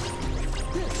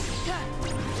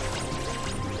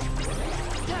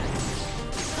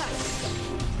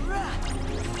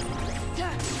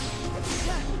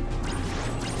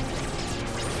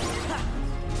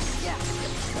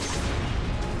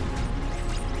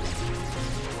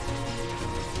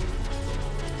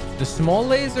 The small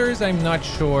lasers, I'm not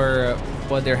sure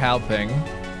what they're helping.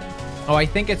 Oh, I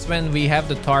think it's when we have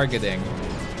the targeting.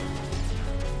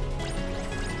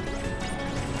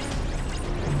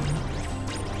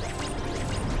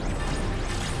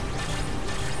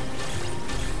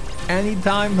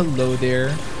 Anytime. Hello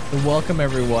there. So welcome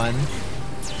everyone.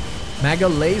 Mega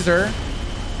laser.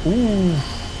 Ooh.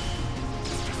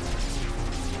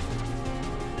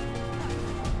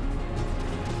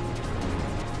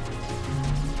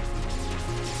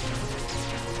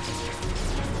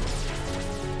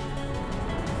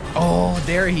 Oh,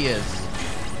 there he is.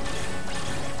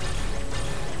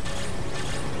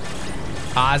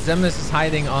 Ah, Zemus is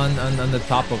hiding on the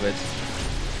top of it.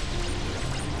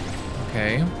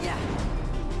 Okay.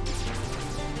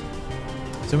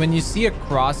 So when you see a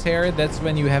crosshair, that's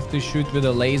when you have to shoot with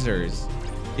the lasers.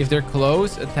 If they're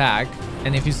close, attack.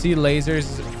 And if you see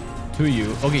lasers to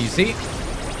you... Okay, you see?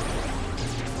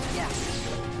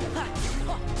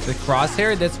 The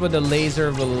crosshair, that's what the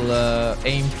laser will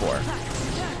aim for.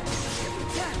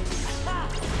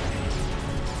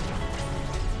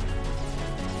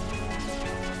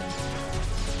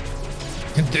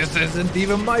 This isn't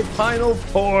even my final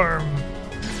form.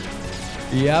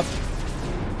 Yep.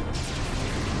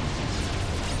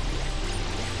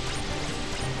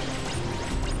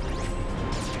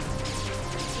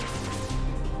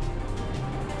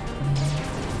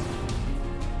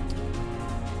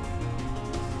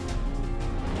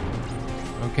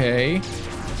 Okay.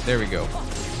 There we go.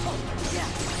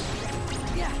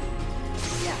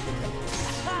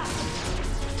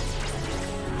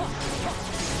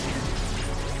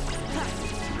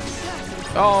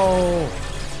 Oh.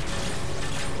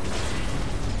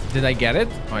 Did I get it?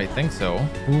 Oh, I think so.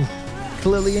 Oof.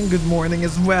 Lillian, good morning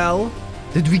as well.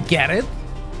 Did we get it?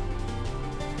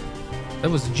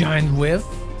 That was a giant whiff.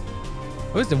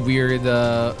 It was a weird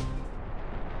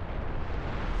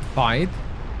fight.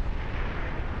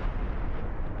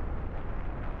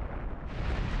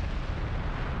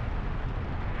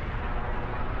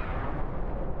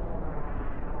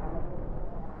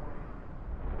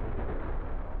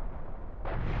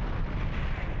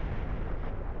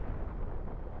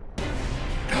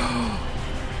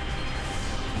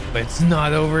 It's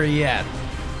not over yet.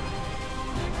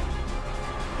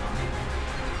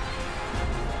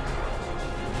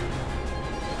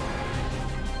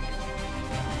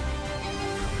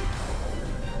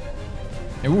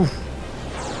 Oof.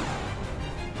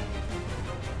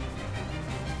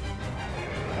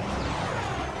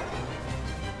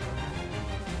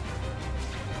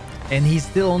 And he's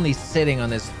still only sitting on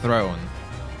his throne.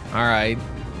 All right.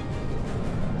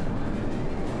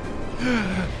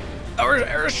 Our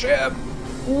airship.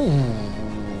 Ooh.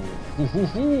 Ooh, ooh,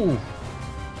 ooh.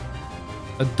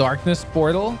 A darkness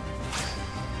portal.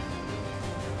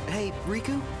 Hey,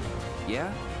 Riku?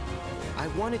 Yeah? I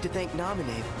wanted to thank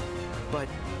Naminé, but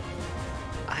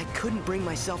I couldn't bring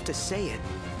myself to say it.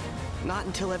 Not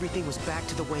until everything was back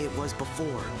to the way it was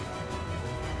before.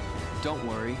 Don't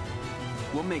worry.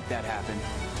 We'll make that happen.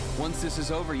 Once this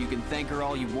is over, you can thank her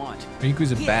all you want.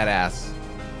 Riku's a badass.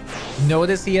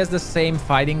 Notice he has the same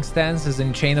fighting stance as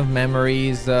in Chain of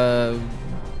Memories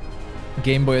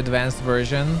Game Boy Advanced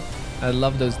version. I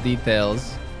love those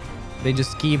details. They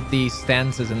just keep the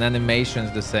stances and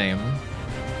animations the same.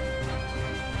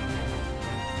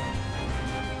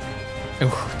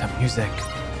 Oh, the music.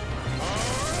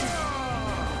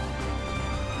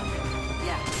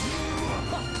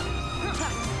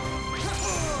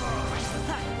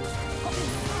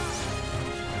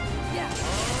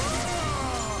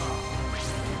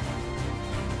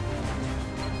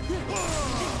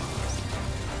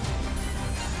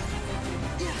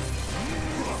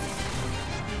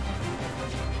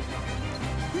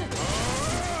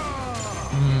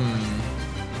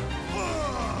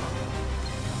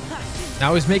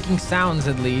 Now he's making sounds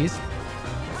at least.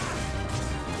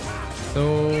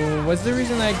 So what's the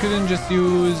reason I couldn't just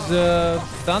use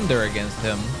thunder against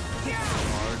him?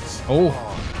 Oh.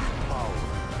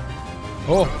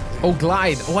 Oh,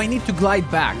 glide. Oh, I need to glide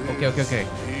back. Okay.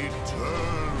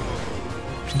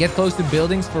 Get close to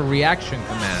buildings for reaction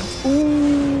commands.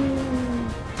 Ooh.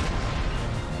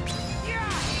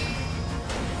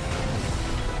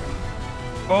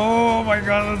 Oh my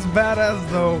god, that's badass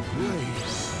though.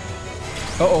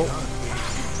 Uh-oh.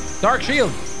 Dark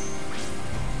shield.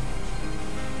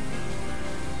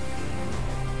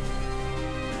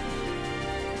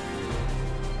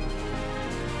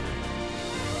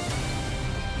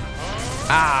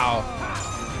 Ow.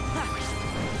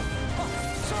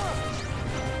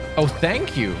 Oh,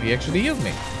 thank you. He actually healed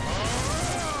me.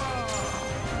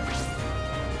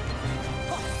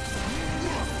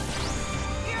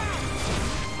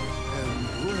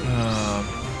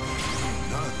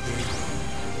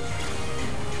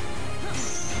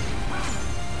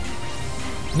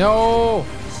 No!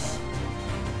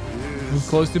 Move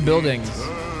close to buildings.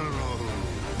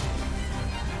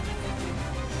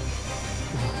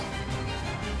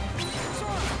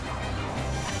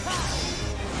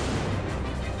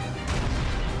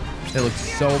 It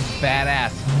looks so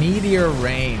badass. Meteor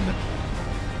rain.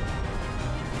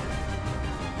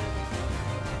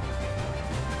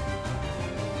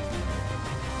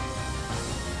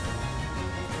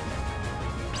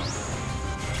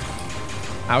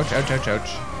 Ouch, ouch, ouch,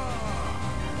 ouch.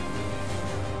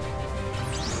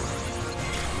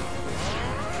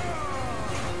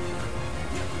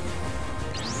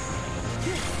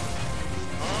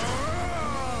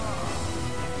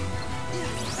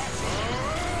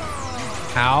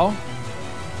 How?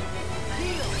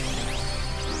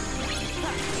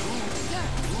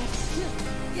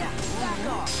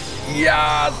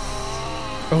 Yeah.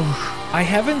 Oh, I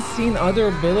haven't seen other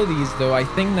abilities though. I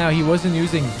think now he wasn't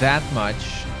using that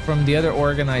much from the other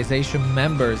organization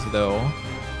members though.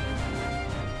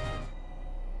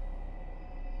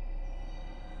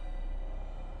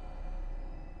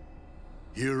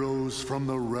 Heroes from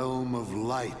the realm of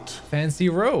light. Fancy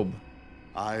robe.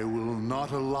 I will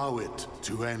not allow it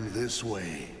to end this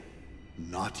way.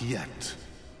 Not yet.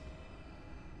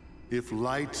 If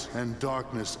light and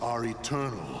darkness are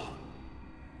eternal,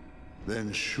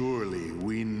 then surely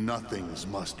we nothings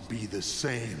must be the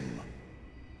same.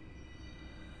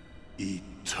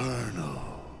 Eternal.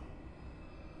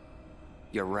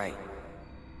 You're right.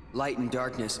 Light and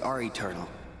darkness are eternal.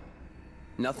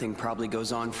 Nothing probably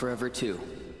goes on forever too.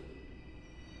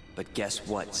 But guess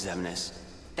what, Xemnas?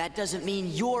 That doesn't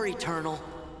mean you're eternal.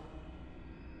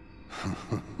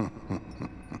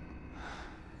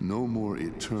 No more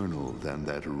eternal than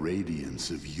that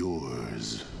radiance of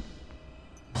yours.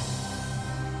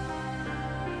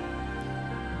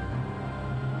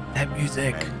 That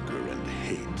music. Anger and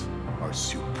hate are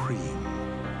supreme.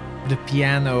 The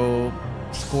piano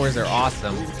scores are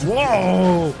awesome.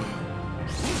 Whoa!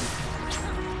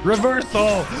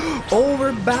 Reversal! Oh,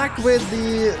 we're back with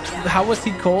the... How was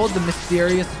he called? The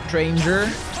mysterious stranger?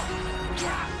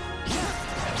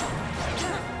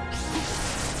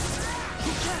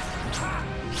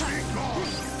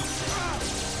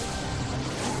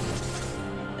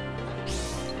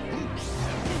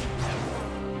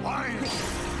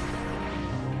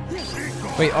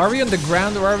 Wait, are we on the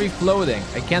ground or are we floating?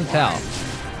 I can't tell.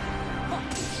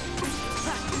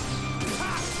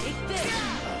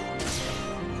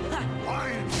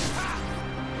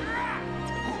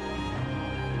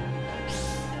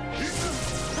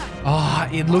 Ah,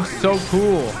 oh, it looks so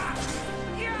cool.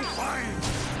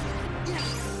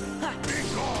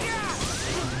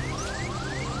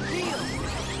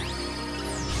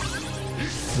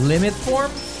 Limit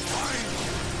form?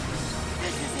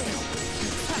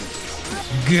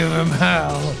 Give him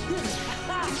hell.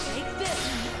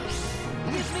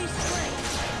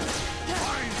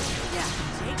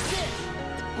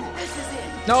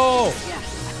 No!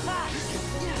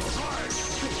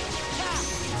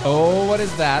 Oh, what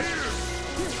is that?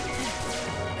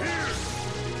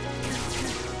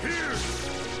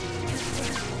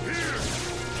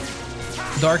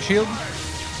 Dark shield?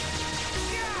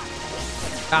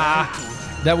 Ah,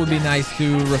 that would be nice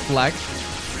to reflect.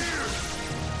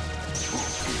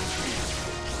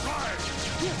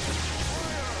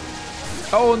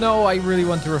 Oh no, I really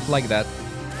want to reflect that.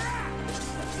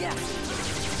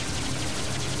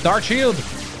 Dark shield!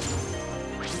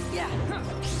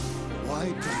 Why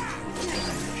don't you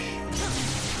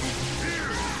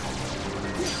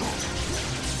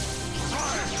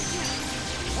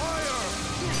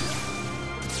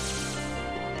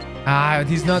Ah,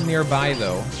 he's not nearby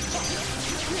though.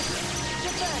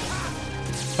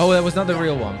 Oh, that was not the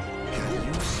real one.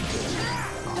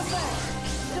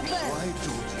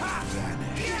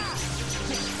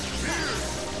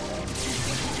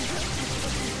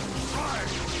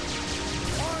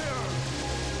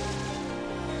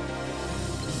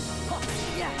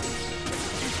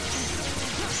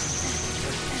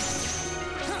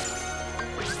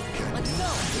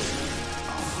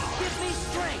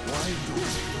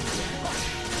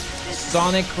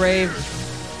 Sonic Crave,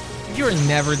 you're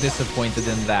never disappointed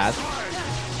in that.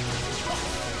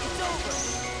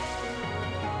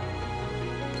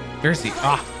 Where's he?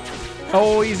 Ah!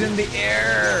 Oh, he's in the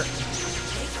air!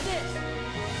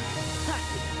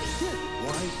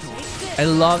 I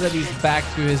love that he's back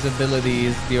to his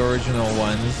abilities, the original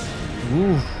ones.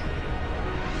 Ooh.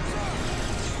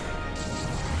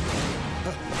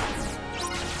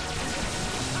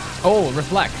 Oh,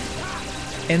 reflect.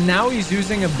 And now he's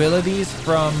using abilities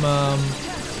from ow,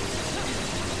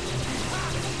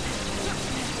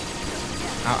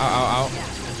 ow, ow, ow.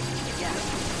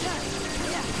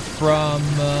 From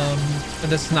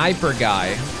the sniper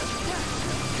guy.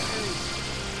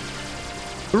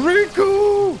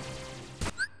 Riku!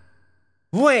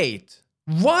 Wait,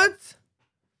 what?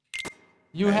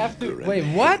 You have to wait,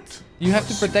 what? You have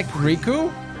to protect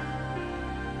Riku?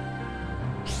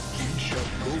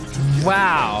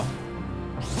 Wow.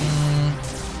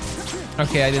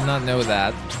 Okay, I did not know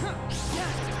that.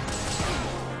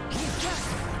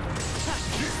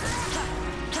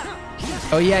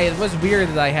 Oh yeah, it was weird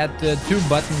that I had two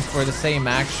buttons for the same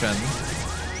action.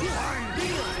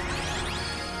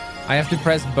 I have to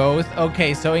press both.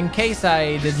 Okay, so in case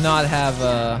I did not have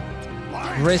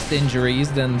wrist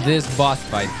injuries, then this boss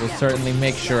fight will certainly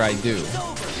make sure I do.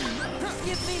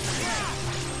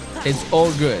 It's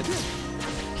all good.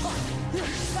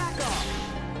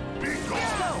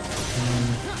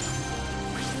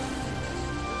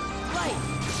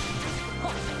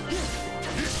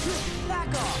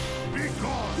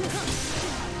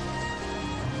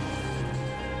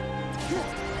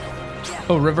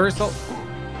 Oh, reversal.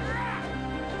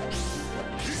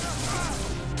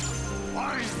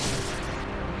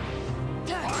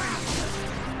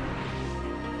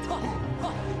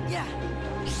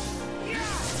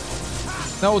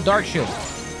 No, dark shield.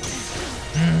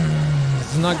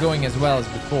 It's not going as well as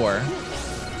before.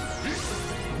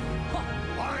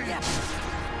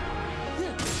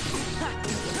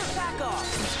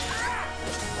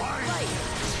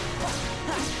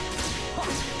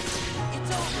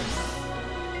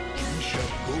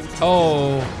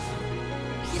 Oh.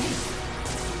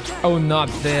 Oh, not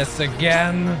this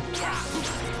again.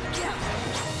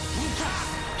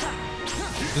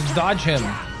 Just dodge him.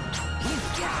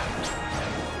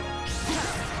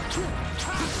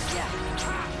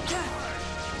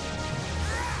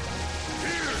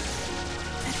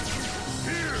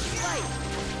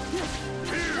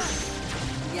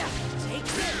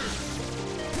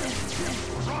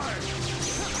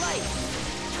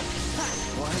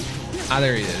 Ah,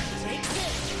 there he is.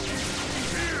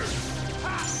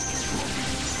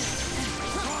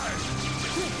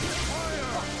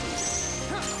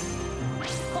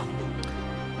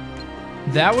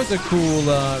 That was a cool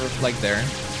reflect there.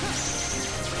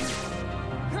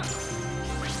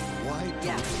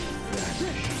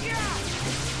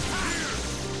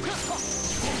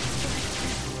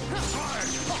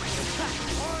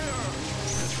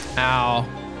 Ow.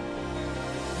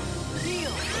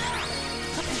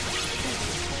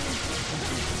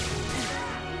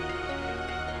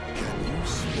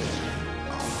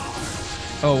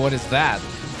 Oh, what is that?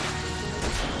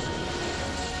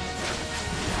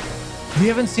 We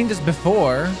haven't seen this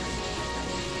before.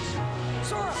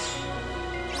 Sora!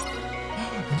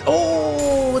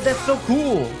 Oh, that's so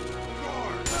cool.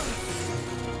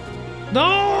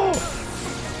 No!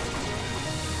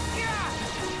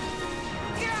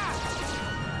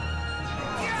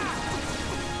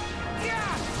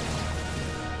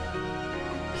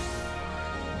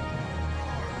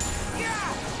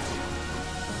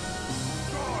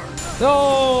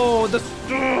 No!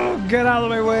 Get out of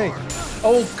my way!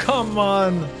 Oh, come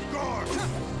on!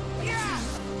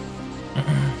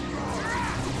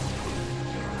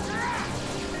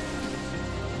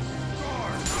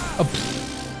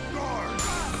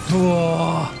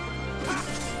 Oh.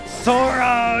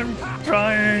 Sora, I'm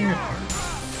trying!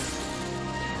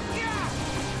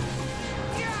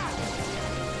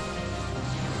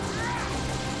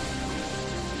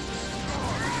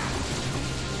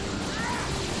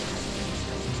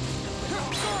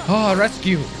 Oh,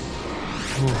 rescue!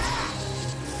 Ooh.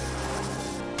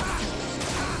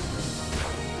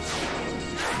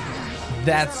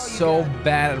 That's so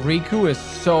bad. Riku is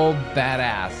so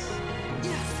badass.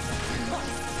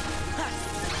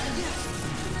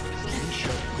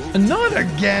 Not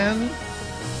again!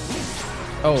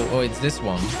 Oh, it's this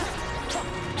one.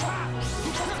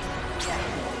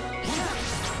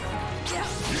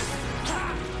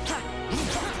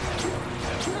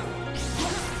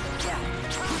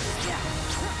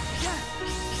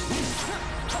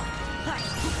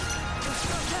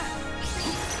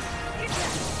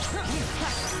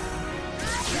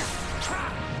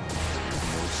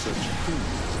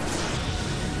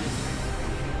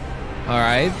 All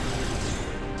right.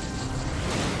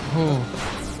 Oh.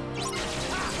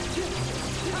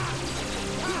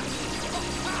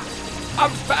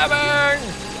 I'm spamming!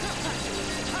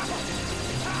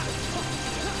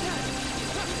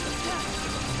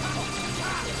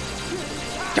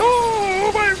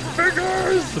 Oh, my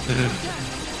fingers!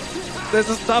 This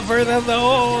is tougher than the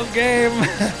whole game.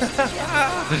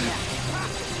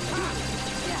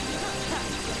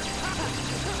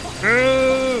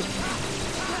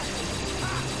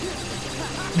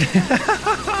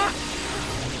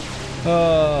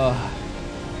 Oh,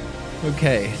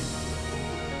 okay.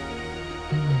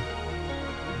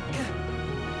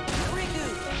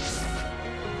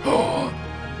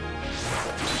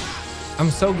 I'm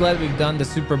so glad we've done the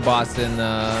super boss in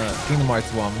Kingdom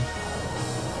Hearts 1.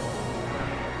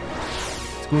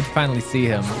 It's cool to finally see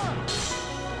him.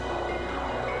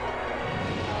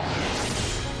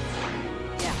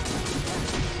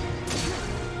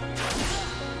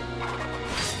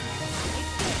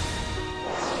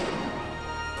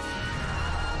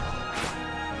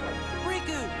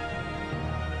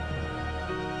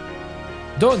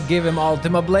 Don't give him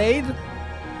Ultima Blade.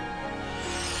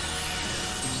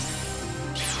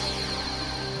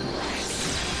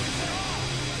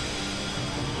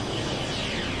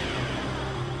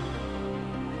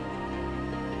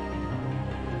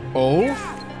 Oh?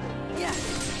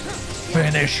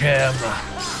 Finish him.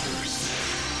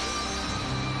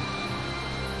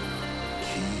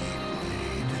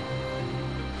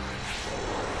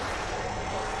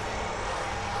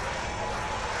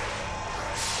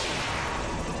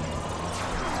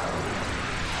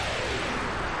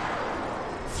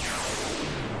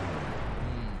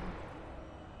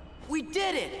 We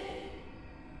did it!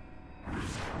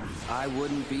 I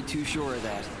wouldn't be too sure of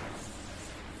that.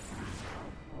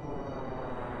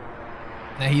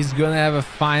 Now he's gonna have a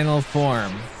final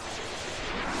form.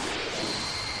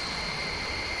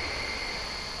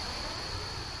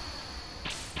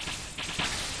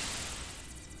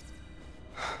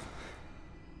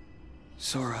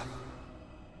 Sora.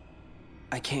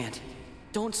 I can't.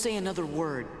 Don't say another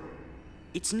word.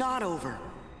 It's not over.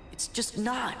 It's just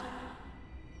not.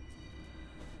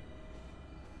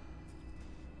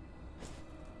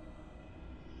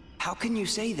 How can you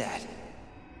say that?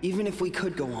 Even if we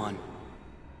could go on.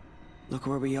 Look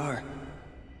where we are.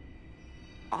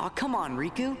 Aw, come on,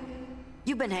 Riku.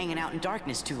 You've been hanging out in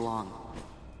darkness too long.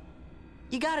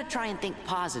 You gotta try and think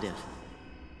positive.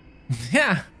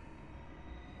 Yeah.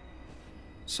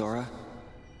 Sora?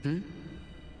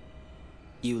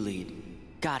 You lead.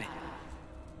 Got it.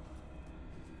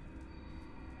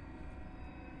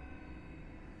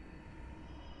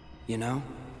 You know,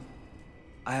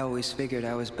 I always figured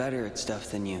I was better at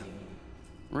stuff than you.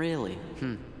 Really?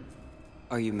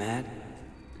 Are you mad?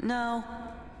 No.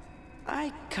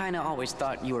 I kinda always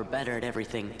thought you were better at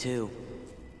everything, too.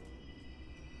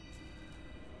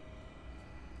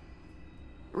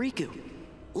 Riku,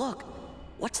 look!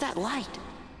 What's that light?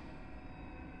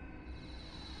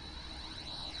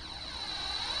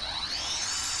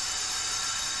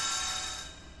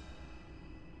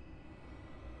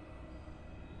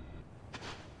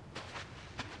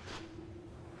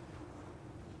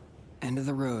 End of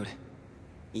the road.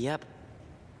 Yep.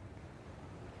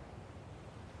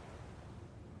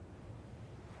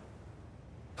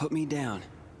 Put me down.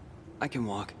 I can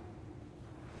walk.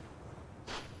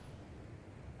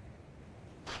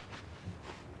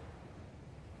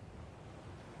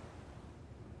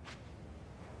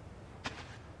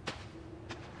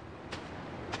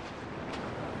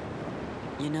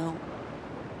 You know,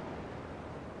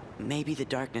 maybe the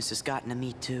darkness has gotten to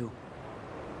me too.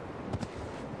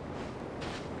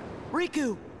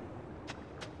 Riku!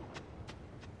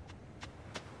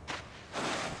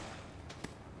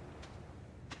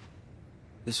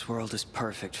 This world is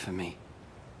perfect for me.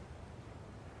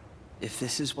 If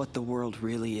this is what the world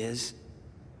really is,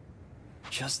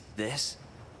 just this,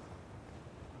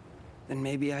 then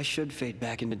maybe I should fade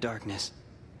back into darkness.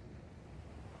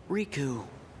 Riku.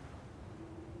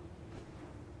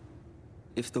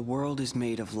 If the world is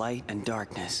made of light and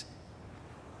darkness,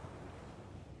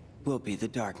 we'll be the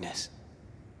darkness.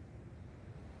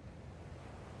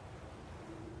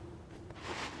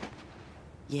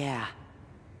 Yeah.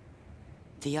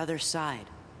 The other side.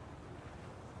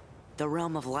 The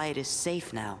realm of light is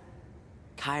safe now.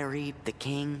 Kyrie, the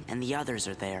king, and the others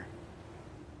are there.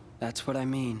 That's what I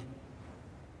mean.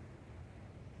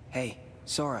 Hey,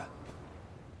 Sora.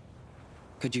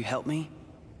 Could you help me?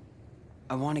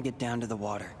 I want to get down to the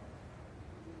water.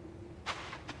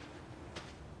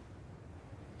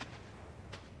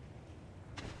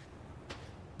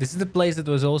 This is the place that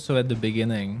was also at the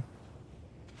beginning.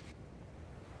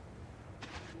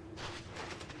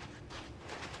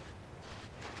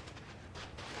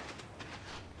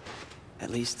 At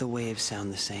least the waves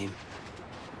sound the same.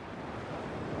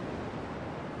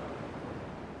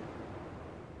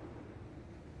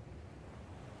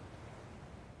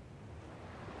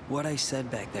 What I said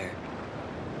back there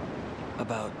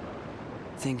about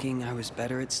thinking I was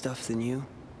better at stuff than you?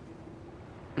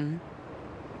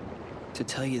 To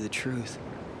tell you the truth,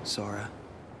 Sora,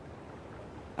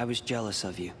 I was jealous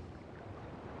of you.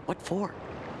 What for?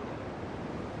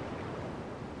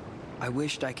 I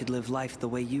wished I could live life the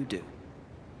way you do.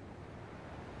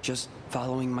 Just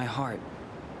following my heart.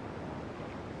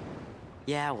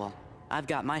 Yeah, well, I've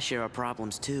got my share of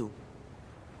problems too.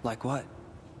 Like what?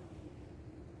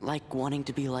 Like wanting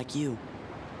to be like you.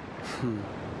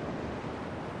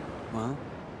 Well,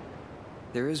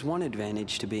 there is one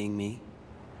advantage to being me.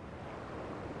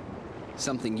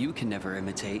 Something you can never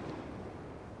imitate.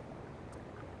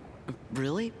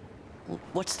 Really?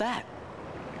 What's that?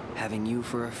 Having you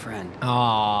for a friend.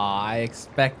 Aw, I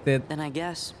expected. Then I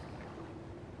guess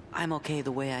I'm okay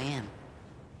the way I am.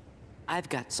 I've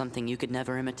got something you could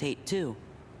never imitate too.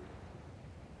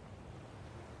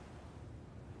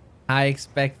 I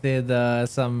expected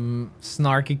some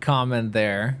snarky comment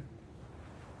there.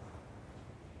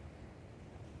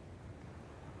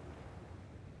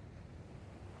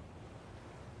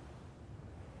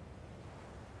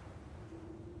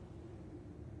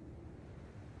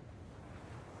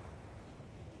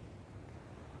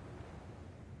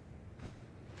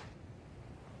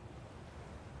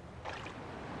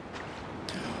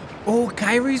 Oh,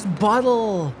 Kyrie's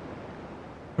bottle!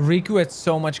 Riku had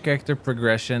so much character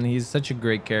progression. He's such a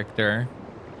great character.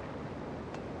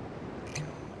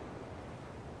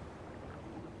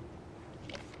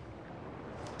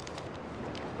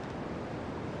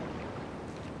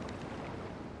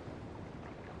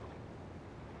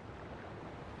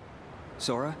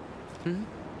 Sora?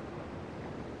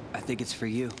 I think it's for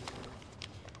you.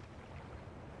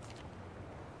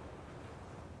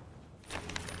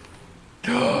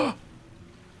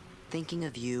 Thinking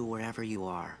of you wherever you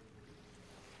are.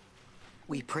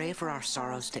 We pray for our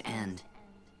sorrows to end,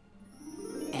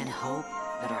 and hope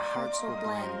that our hearts will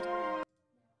blend.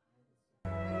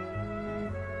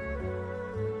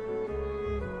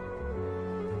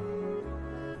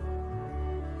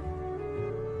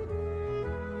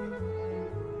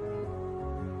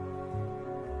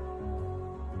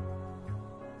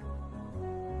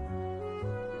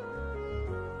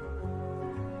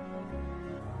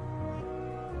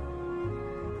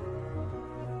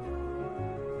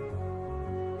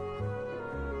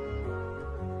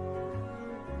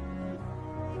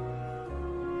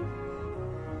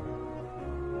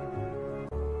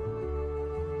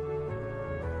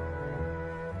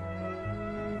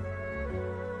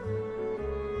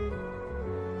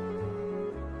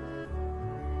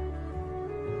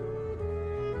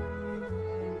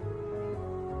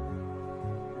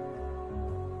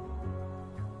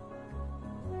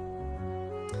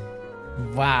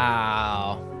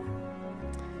 Wow.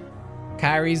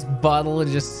 Kyrie's bottle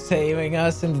just saving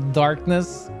us in the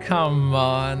darkness. Come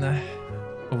on.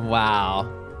 Wow.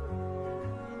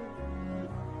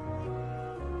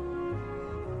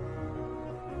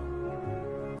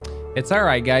 It's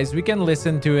alright, guys. We can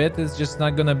listen to it. It's just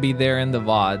not gonna be there in the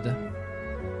VOD.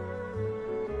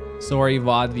 Sorry,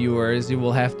 VOD viewers. You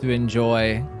will have to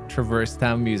enjoy Traverse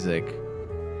Town music.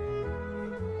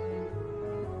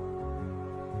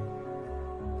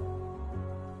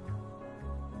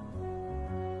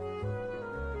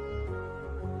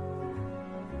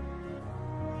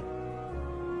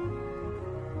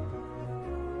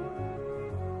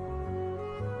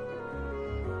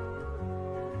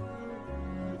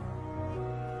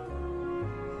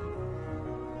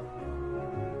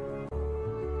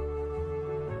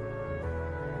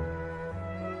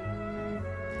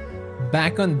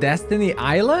 Back on Destiny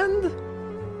Island?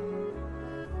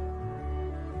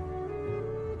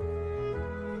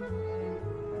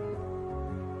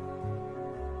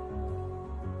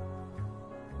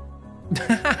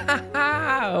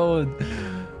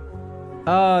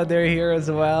 Oh, they're here as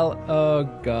well. Oh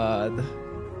god.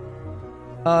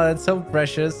 Oh, that's so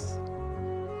precious.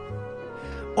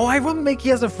 Oh, I want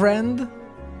Mickey as a friend.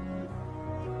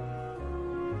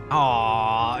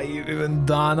 Aw, even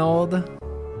Donald.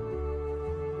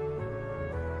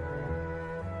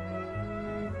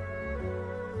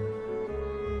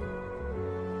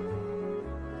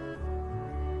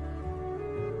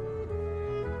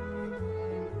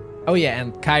 Oh yeah,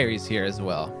 and Kyrie's here as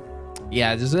well.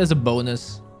 Yeah, just as a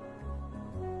bonus.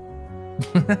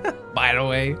 By the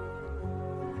way.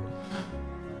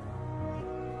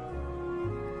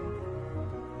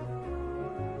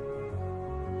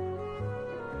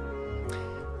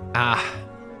 Ah.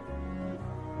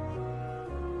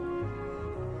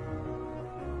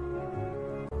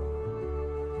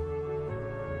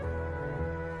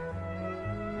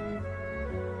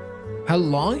 How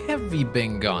long have we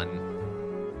been gone?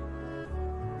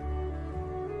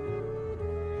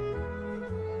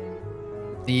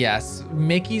 Yes,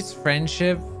 Mickey's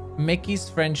friendship with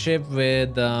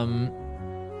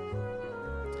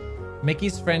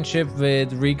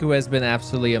Riku has been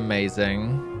absolutely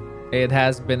amazing. It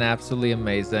has been absolutely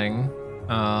amazing.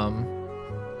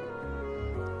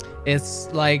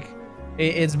 It's like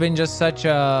it's been just such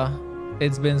a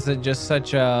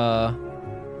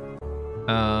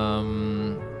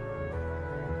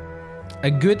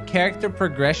good character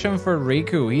progression for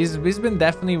Riku. He's been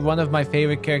definitely one of my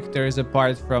favorite characters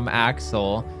apart from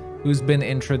Axel, who's been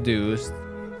introduced.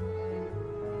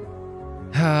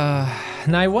 Now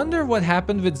I wonder what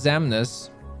happened with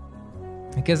Xemnas,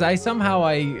 because I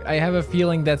have a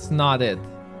feeling that's not it,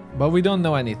 but we don't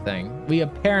know anything. We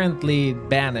apparently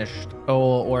banished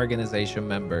all organization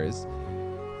members.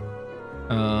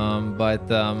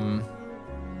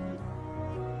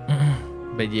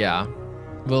 But yeah.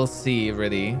 We'll see,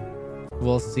 really.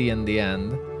 We'll see in the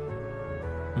end.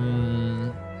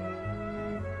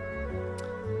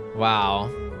 Wow.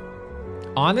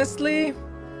 Honestly,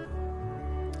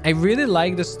 I really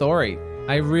like the story.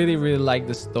 I really like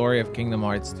the story of Kingdom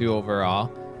Hearts 2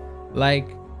 overall. Like,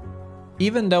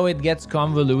 even though it gets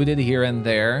convoluted here and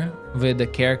there with the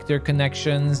character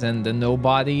connections and the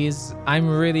nobodies, I'm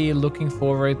really looking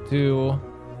forward to...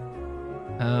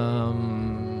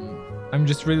 I'm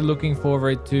just really looking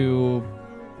forward to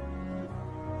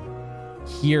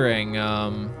hearing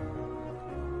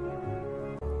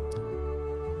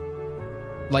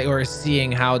or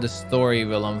seeing how the story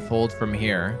will unfold from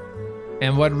here,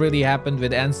 and what really happened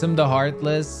with Ansem the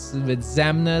Heartless, with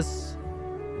Xemnas,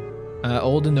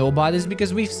 all the nobodies,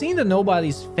 because we've seen the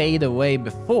nobodies fade away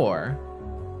before,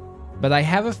 but I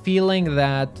have a feeling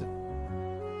that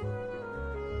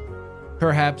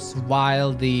perhaps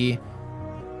while the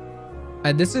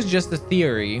this is just a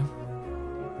theory,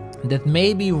 that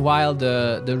maybe while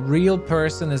the real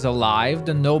person is alive,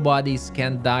 the nobodies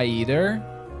can't die either.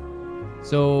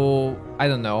 So I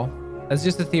don't know, that's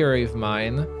just a theory of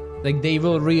mine. Like, they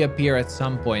will reappear at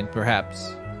some point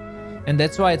perhaps, and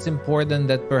that's why it's important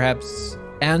that perhaps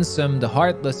Ansem the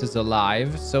Heartless is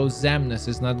alive, so Xemnas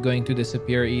is not going to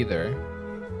disappear either.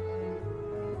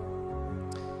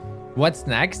 What's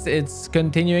next? It's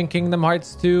continuing Kingdom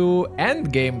Hearts 2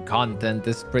 endgame content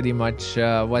is pretty much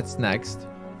what's next.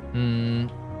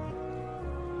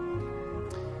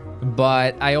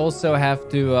 But I also have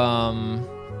to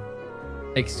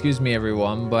excuse me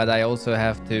everyone, but I also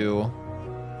have to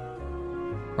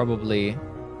probably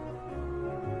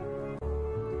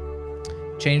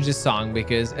change the song,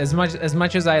 because as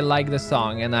much as I like the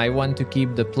song and I want to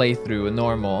keep the playthrough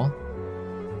normal,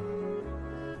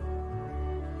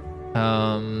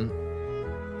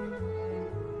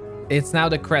 It's now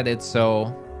the credits,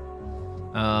 so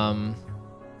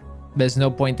there's no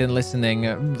point in listening.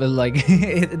 Like,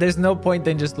 there's no point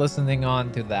in just listening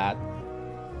on to that.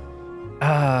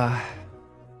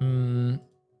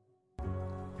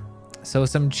 So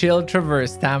some chill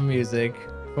traverse time music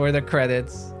for the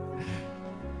credits.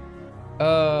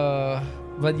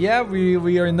 But yeah,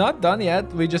 we are not done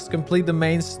yet. We just complete the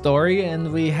main story,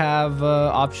 and we have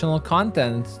optional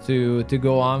content to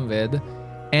go on with.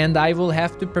 And I will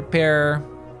have to prepare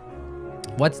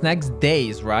what's next,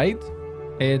 days, right?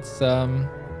 It's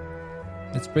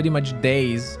pretty much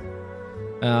days.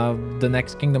 The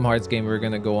next Kingdom Hearts game we're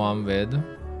gonna go on with.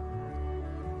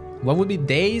 What would be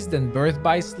days, then Birth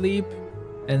by Sleep,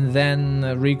 and then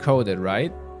Recoded,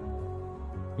 right?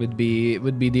 Would be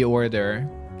the order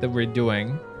that we're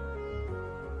doing.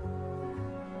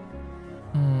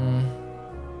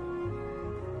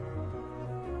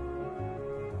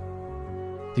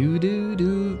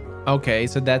 Okay,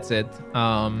 so that's it.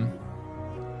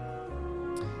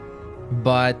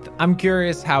 But I'm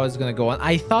curious how it's gonna go on.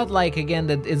 I thought, like, again,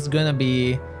 that it's going to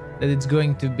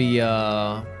be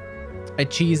a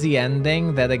cheesy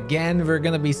ending, that again we're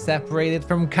gonna be separated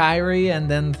from Kairi, and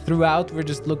then throughout we're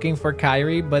just looking for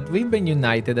Kairi, but we've been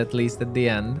united at least at the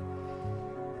end.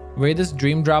 Where does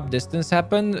Dream Drop Distance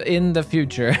happen? In the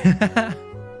future.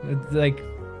 It's like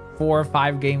 4 or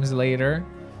 5 games later,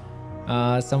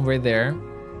 somewhere there.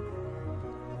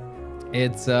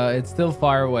 It's still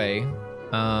far away.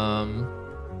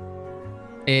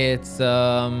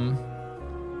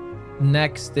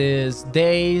 Next is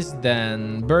Days,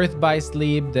 then Birth by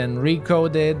Sleep, then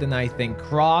Recoded, then I think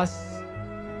Cross,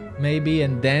 maybe,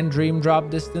 and then Dream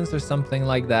Drop Distance or something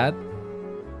like that.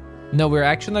 No, we're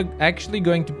actually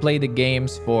going to play the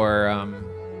games for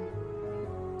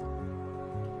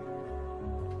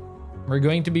we're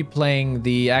going to be playing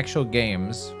the actual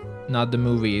games, not the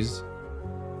movies.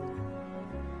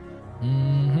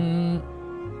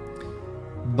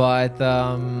 But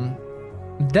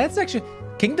that's actually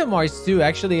Kingdom Hearts 2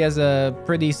 actually has a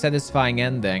pretty satisfying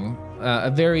ending.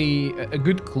 A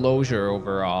good closure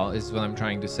overall is what I'm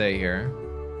trying to say here.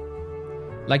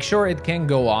 Like, sure, it can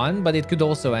go on, but it could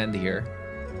also end here.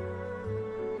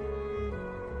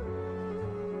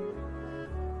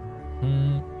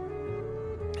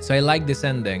 So I like this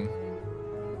ending.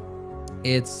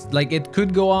 It's like it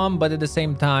could go on, but at the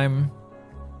same time,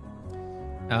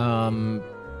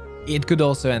 it could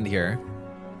also end here.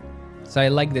 So I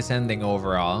like this ending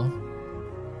overall.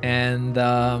 And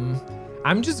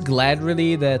I'm just glad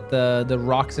really that the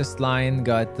Roxas line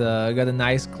got a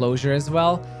nice closure as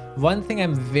well. One thing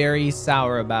I'm very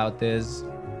sour about is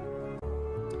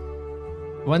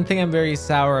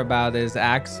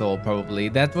Axel, probably.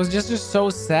 That was just so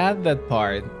sad, that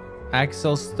part.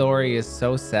 Axel's story is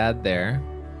so sad there.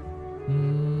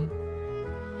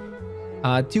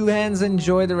 Two Hands,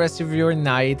 enjoy the rest of your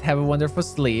night. Have a wonderful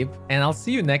sleep, and I'll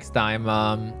see you next time.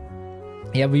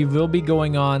 Yeah, we will be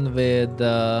going on with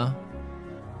the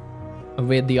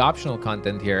optional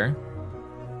content here.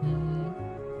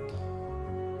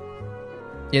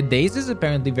 Yeah, Days is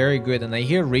apparently very good, and I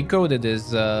hear Recoded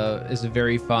is a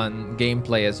very fun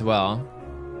gameplay as well.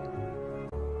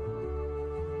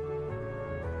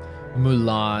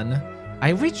 Mulan.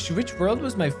 Which world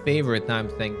was my favorite? Now I'm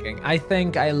thinking. I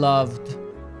think I loved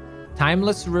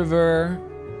Timeless River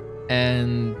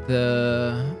and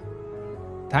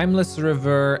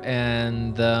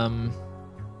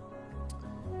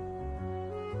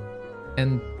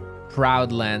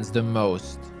Proudlands the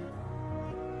most.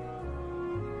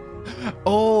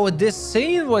 Oh, this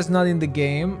scene was not in the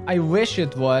game. I wish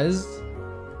it was.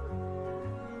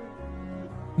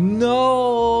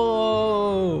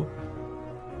 No.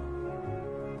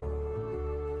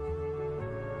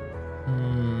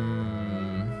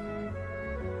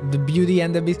 The Beauty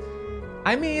and the Beast.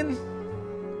 I mean,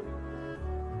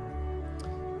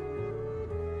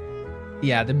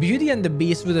 yeah, the Beauty and the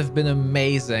Beast would have been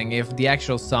amazing if the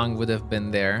actual song would have been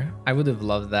there. I would have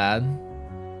loved that.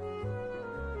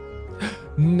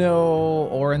 No,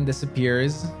 Orin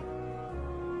disappears.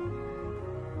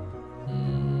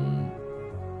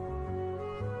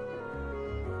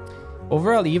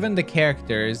 Overall, even the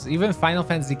characters, even Final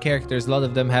Fantasy characters, a lot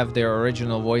of them have their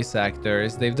original voice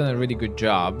actors. They've done a really good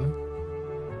job.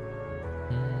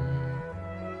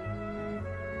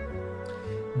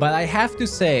 But I have to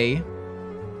say,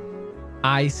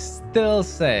 I still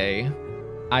say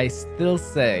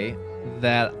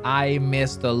that I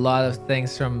missed a lot of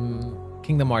things from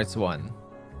Kingdom Hearts 1.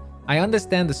 I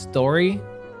understand the story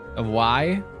of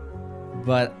why,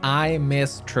 but I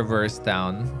miss Traverse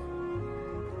Town.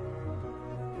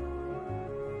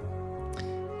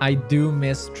 I do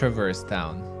miss Traverse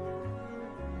Town.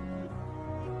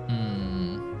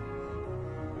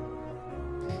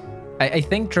 I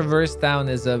think Traverse Town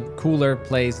is a cooler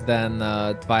place than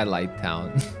Twilight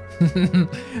Town.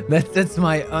 That's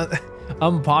my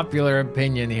unpopular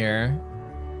opinion here.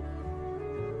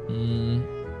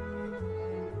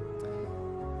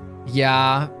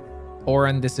 Yeah,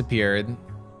 Oran disappeared.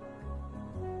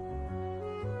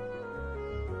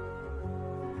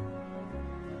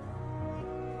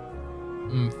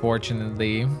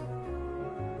 Unfortunately.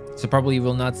 So probably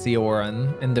will not see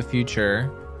Oran in the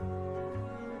future.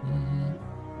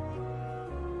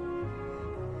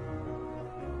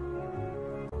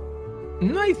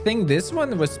 I think this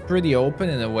one was pretty open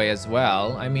in a way as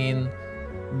well. I mean,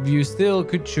 you still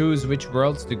could choose which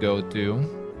worlds to go to.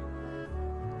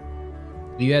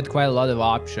 You had quite a lot of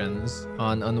options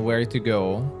on where to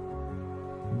go.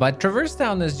 But Traverse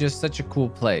Town is just such a cool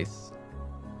place.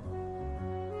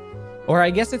 Or I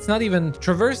guess it's not even...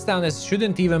 Traverse Town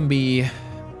shouldn't even be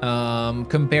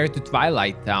compared to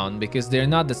Twilight Town because they're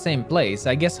not the same place.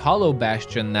 I guess Hollow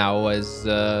Bastion now was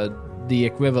the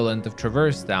equivalent of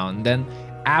Traverse Town. Then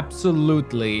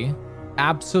absolutely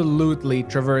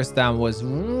Traverse Town was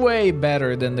way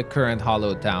better than the current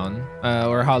Hollow Town.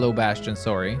 Or Hollow Bastion,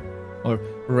 sorry. Or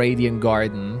Radiant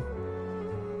Garden.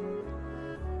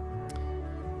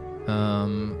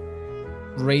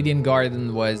 Radiant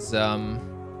Garden was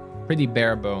pretty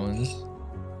bare bones.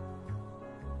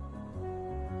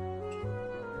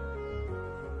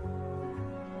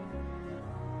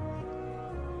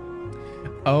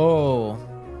 Oh,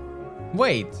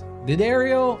 wait, did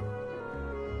Ariel?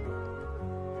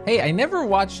 Hey, I never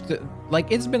watched,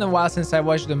 like, it's been a while since I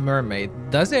watched The Mermaid.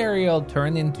 Does Ariel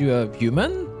turn into a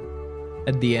human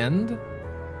at the end?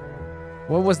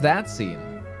 What was that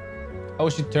scene? Oh,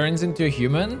 she turns into a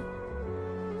human?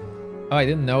 Oh, I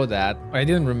didn't know that. I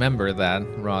didn't remember that,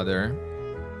 rather.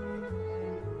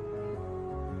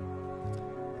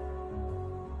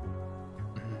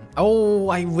 Oh,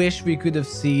 I wish we could have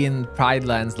seen Pride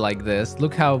Lands like this.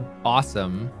 Look how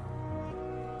awesome.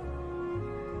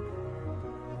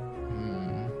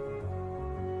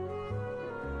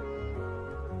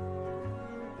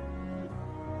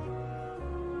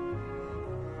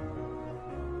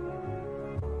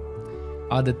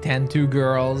 Oh, the 10-2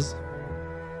 girls.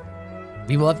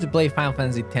 We will have to play Final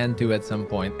Fantasy X-2 at some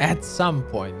point. At some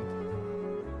point.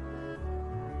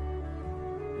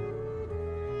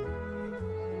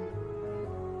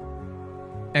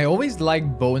 I always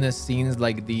like bonus scenes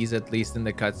like these, at least in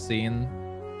the cutscene.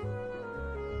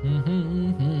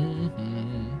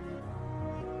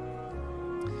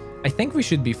 I think we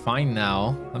should be fine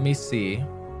now. Let me see.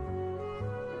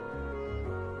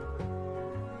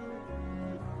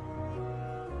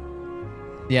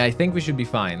 Yeah, I think we should be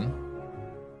fine.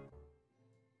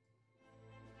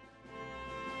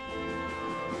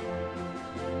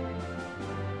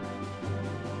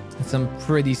 Some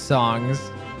pretty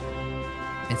songs.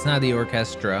 It's not the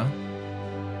orchestra.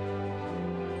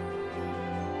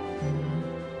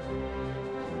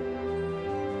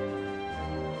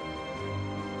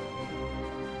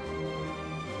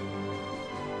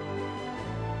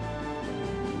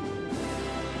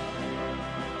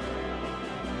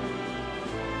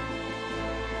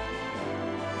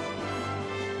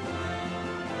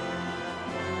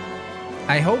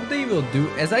 I hope they will do,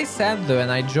 as I said though,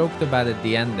 and I joked about it,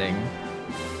 the ending.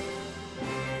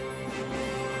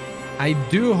 I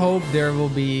do hope there will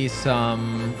be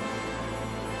some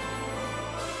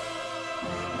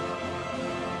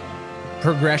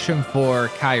progression for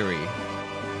Kairi.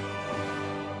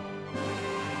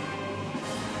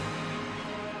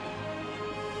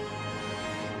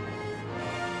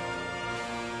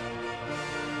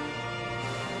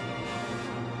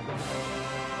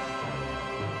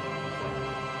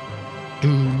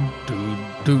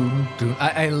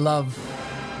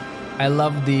 I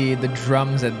love the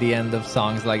drums at the end of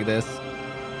songs like this.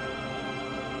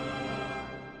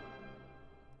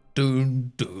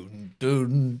 Doom doom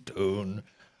doom doom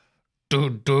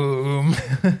doom doom.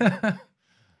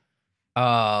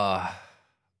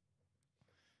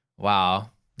 Wow.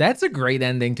 That's a great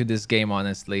ending to this game,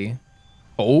 honestly.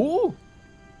 Oh.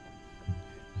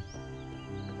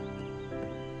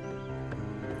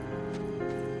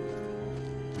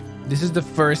 This is the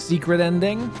first secret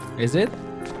ending, is it?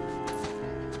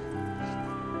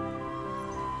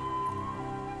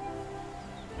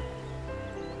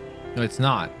 No, it's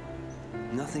not.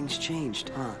 Nothing's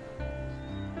changed, huh?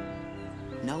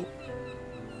 Nope.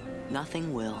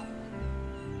 Nothing will.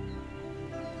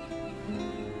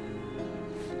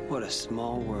 What a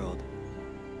small world.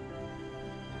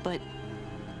 But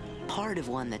part of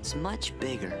one that's much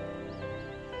bigger.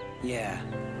 Yeah.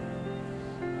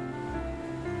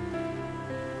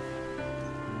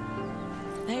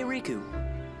 Hey, Riku.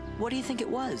 What do you think it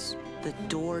was? The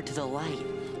door to the light.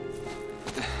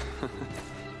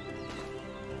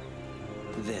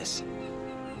 This.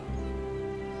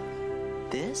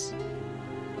 This?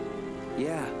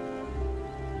 Yeah.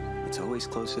 It's always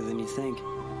closer than you think.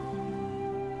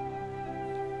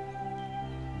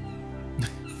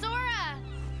 Sora!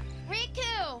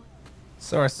 Riku!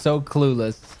 Sora's so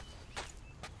clueless.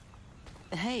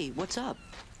 Hey, what's up?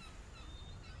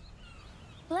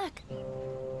 Look,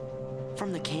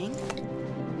 From the king?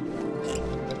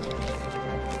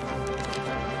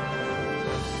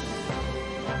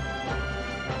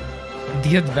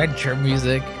 The adventure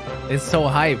music is so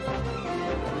hype.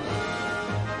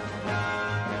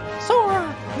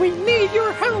 Sora, we need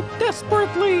your help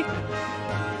desperately.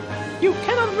 You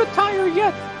cannot retire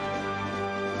yet.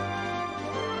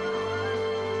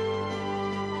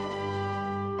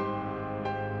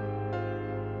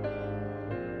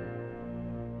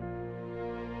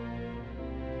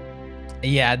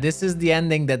 Yeah, this is the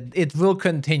ending that it will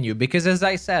continue because, as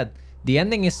I said, the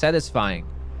ending is satisfying.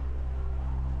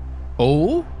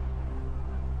 Oh?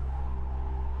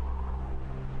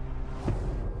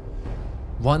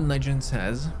 One legend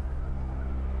says...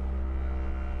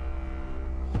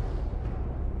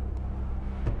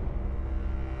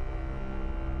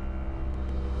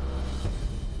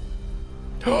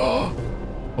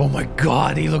 Oh my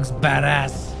god, he looks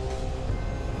badass.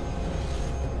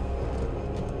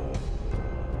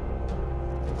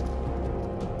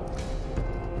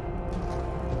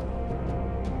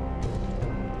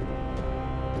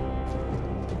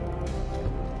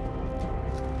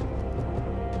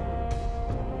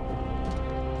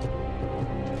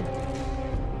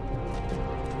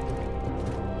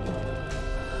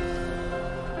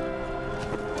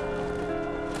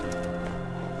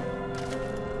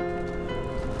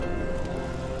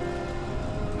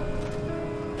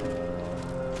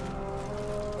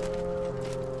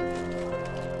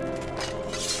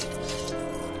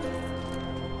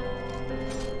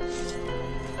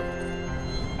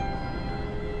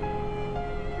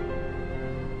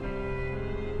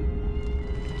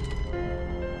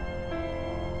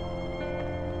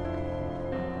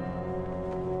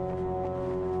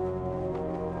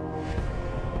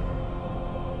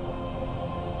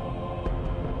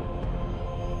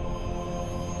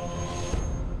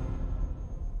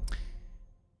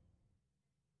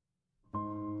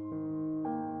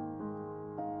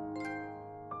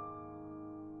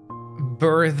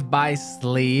 Birth by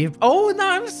Sleep. Oh, no,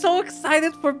 I'm so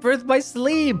excited for Birth by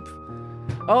Sleep.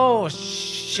 Oh,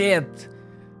 shit.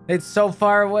 It's so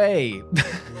far away.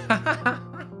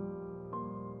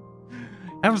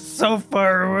 I'm so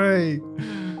far away.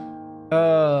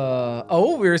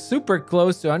 Oh, we're super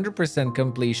close to 100%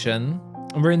 completion.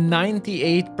 We're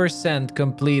 98%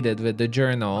 completed with the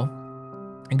journal.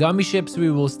 Gummy ships, we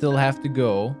will still have to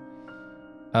go.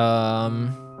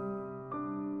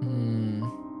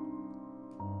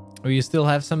 We still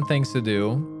have some things to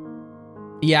do.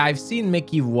 Yeah, I've seen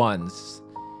Mickey once.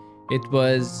 It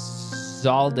was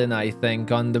Zaldin, I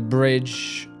think, on the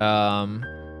bridge.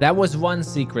 That was one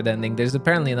secret ending. There's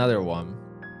apparently another one.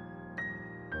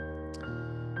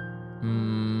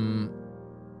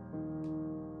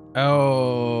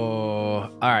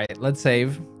 Oh, all right. Let's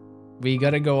save. We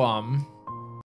gotta go on.